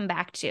always come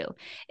back to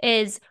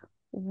is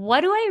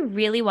what do I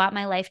really want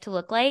my life to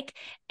look like?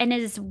 And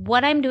is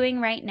what I'm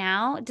doing right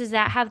now, does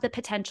that have the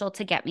potential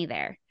to get me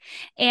there?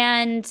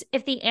 And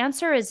if the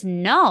answer is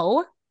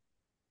no,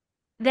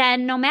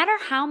 then no matter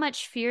how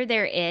much fear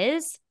there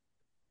is,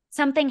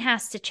 something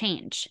has to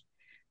change.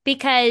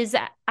 Because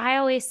I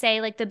always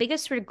say, like, the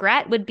biggest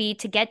regret would be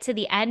to get to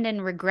the end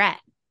and regret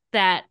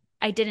that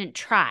I didn't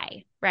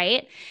try,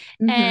 right?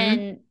 Mm-hmm.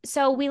 And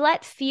so we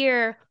let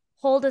fear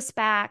hold us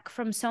back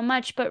from so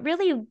much, but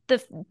really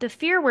the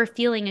fear we're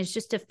feeling is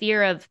just a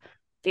fear of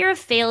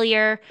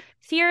failure,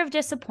 fear of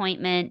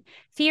disappointment,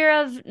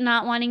 fear of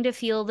not wanting to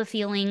feel the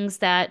feelings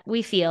that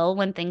we feel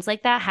when things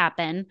like that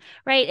happen,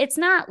 right? It's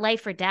not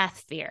life or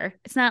death fear.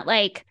 It's not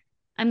like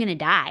I'm going to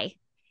die.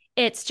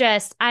 It's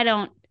just I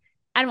don't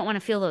want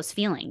to feel those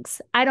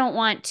feelings. I don't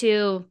want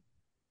to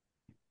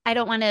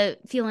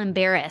feel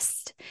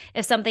embarrassed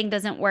if something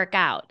doesn't work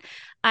out.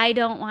 I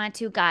don't want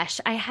to, gosh,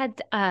 I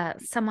had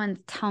someone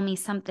tell me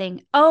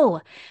something.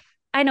 Oh,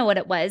 I know what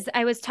it was.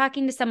 I was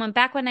talking to someone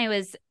back when I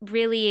was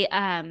really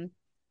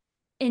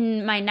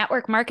in my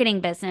network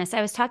marketing business.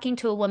 I was talking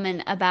to a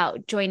woman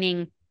about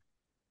joining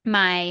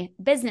my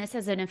business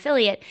as an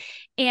affiliate.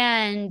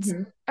 And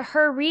Mm-hmm.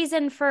 her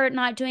reason for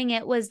not doing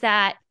it was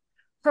that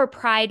her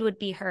pride would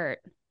be hurt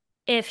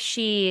if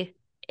she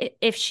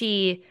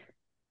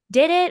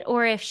did it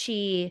or if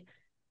she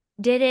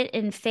did it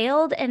and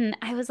failed. And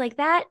I was like,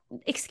 that,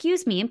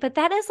 excuse me, but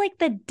that is like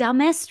the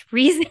dumbest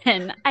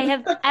reason I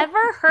have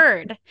ever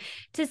heard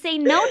to say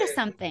no to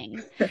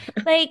something.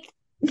 Like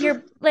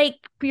your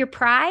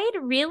pride,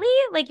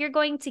 really? Like you're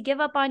going to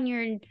give up on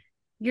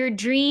your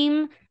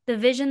dream, the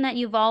vision that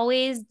you've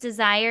always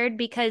desired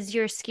because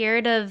you're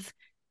scared of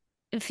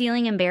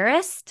feeling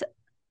embarrassed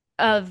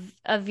of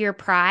your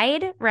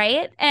pride,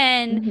 right?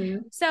 And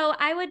Mm-hmm. so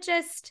I would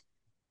just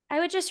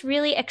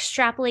really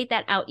extrapolate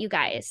that out, you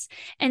guys,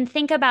 and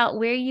think about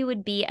where you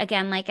would be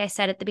again, like I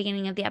said at the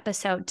beginning of the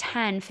episode,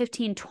 10,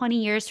 15,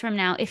 20 years from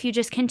now, if you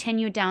just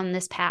continue down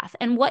this path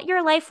and what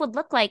your life would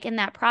look like in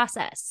that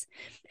process.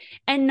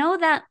 And know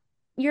that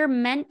you're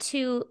meant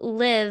to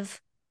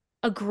live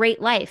a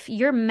great life.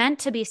 You're meant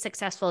to be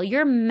successful.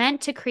 You're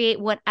meant to create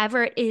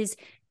whatever it is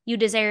you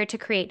desire to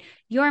create.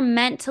 You're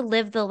meant to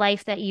live the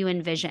life that you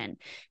envision.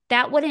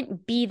 That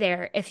wouldn't be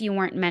there if you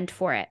weren't meant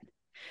for it.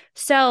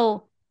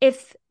 So,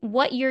 if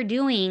what you're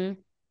doing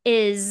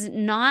is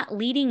not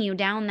leading you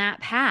down that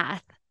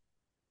path,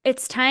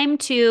 it's time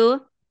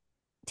to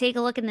take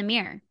a look in the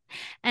mirror,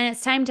 and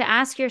it's time to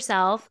ask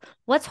yourself,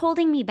 what's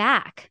holding me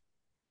back?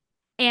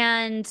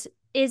 And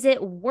is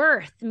it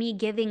worth me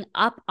giving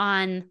up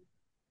on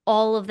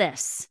all of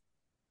this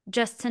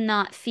just to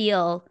not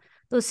feel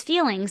those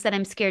feelings that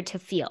I'm scared to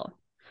feel,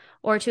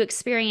 or to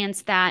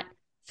experience that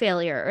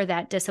failure or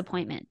that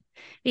disappointment?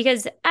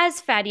 Because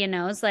as Fadia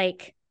knows,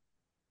 like,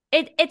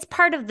 it's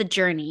part of the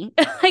journey.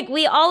 Like,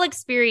 we all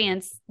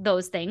experience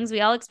those things. We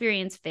all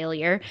experience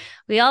failure.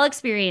 We all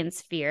experience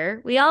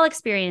fear. We all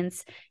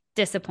experience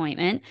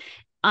disappointment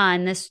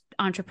on this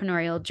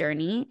entrepreneurial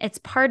journey. It's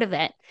part of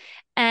it.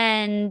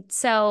 And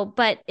so,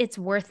 but it's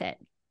worth it.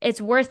 It's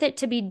worth it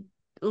to be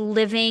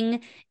living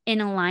in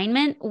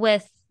alignment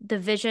with the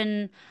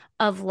vision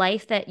of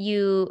life that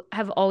you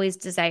have always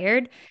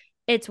desired.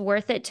 It's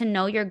worth it to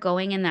know you're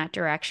going in that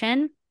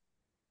direction.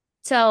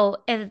 So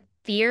if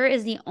fear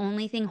is the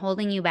only thing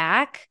holding you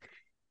back,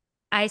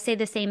 I say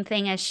the same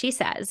thing as she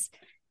says.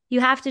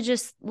 You have to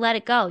just let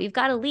it go. You've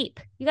got to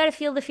leap. You got to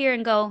feel the fear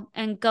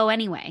and go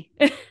anyway.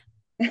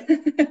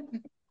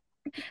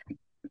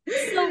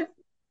 So,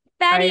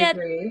 I Fadia,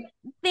 agree.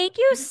 thank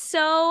you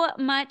so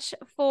much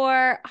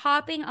for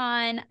hopping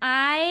on.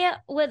 I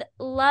would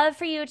love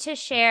for you to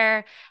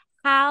share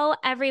how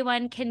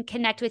everyone can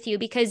connect with you,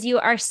 because you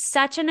are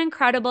such an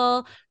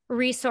incredible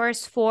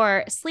resource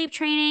for sleep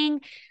training,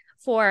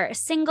 for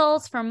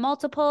singles, for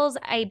multiples,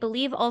 I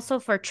believe also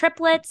for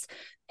triplets.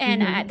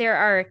 And Mhm. there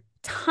are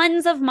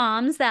tons of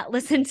moms that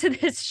listen to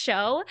this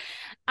show.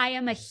 I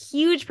am a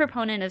huge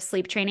proponent of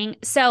sleep training.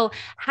 So,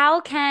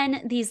 how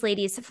can these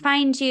ladies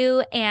find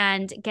you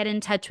and get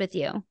in touch with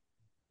you?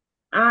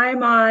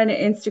 I'm on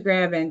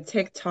Instagram and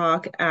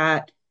TikTok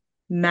at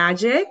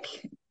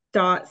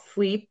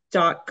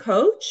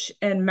magic.sleep.coach,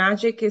 and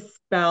magic is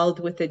spelled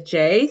with a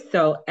J,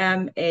 so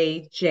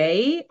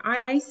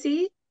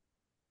Majic.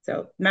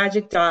 So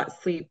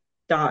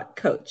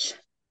magic.sleep.coach.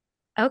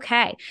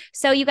 Okay.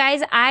 So, you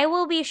guys, I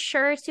will be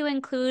sure to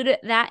include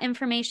that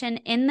information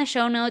in the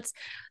show notes.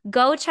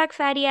 Go check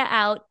Fadia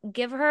out,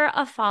 give her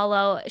a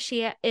follow.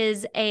 She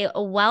is a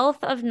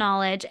wealth of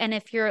knowledge. And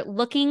if you're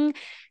looking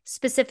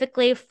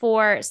specifically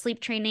for sleep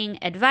training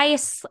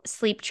advice,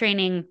 sleep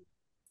training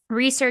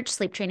research,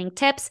 sleep training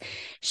tips,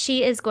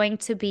 she is going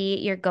to be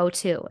your go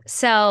to.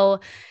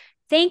 So,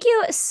 thank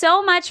you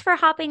so much for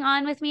hopping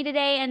on with me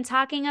today and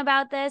talking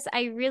about this.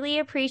 I really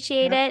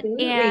appreciate it.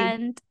 Absolutely.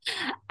 And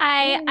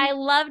I Yay.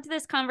 loved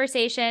this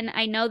conversation.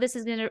 I know this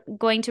is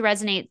going to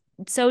resonate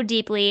so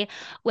deeply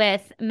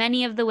with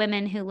many of the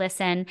women who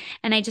listen.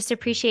 And I just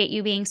appreciate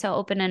you being so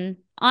open and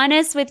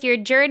honest with your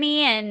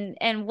journey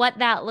and what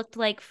that looked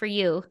like for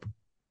you.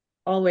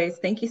 Always.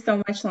 Thank you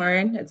so much,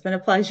 Lauren. It's been a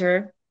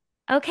pleasure.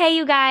 Okay,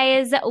 you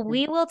guys,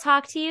 we will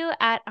talk to you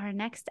at our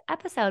next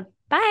episode.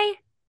 Bye.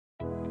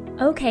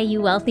 Okay,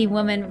 you wealthy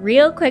woman,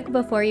 real quick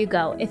before you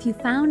go, if you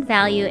found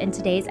value in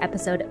today's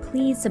episode,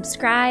 please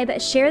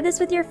subscribe, share this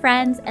with your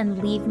friends,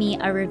 and leave me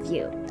a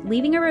review.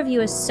 Leaving a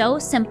review is so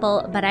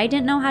simple, but I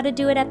didn't know how to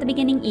do it at the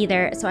beginning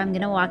either, so I'm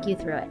going to walk you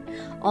through it.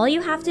 All you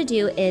have to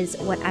do is,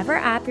 whatever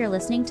app you're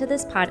listening to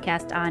this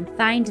podcast on,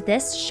 find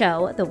this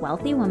show, The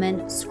Wealthy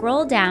Woman,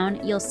 scroll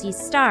down, you'll see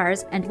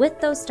stars, and with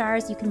those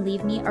stars, you can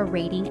leave me a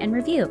rating and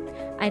review.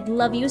 I'd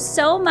love you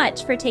so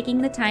much for taking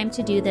the time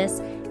to do this.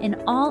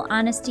 In all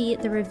honesty,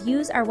 the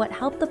reviews are what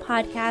help the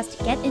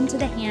podcast get into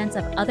the hands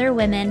of other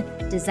women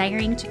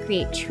desiring to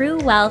create true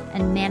wealth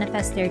and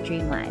manifest their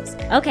dream lives.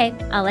 Okay,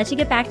 I'll let you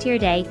get back to your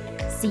day.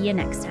 See you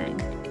next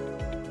time.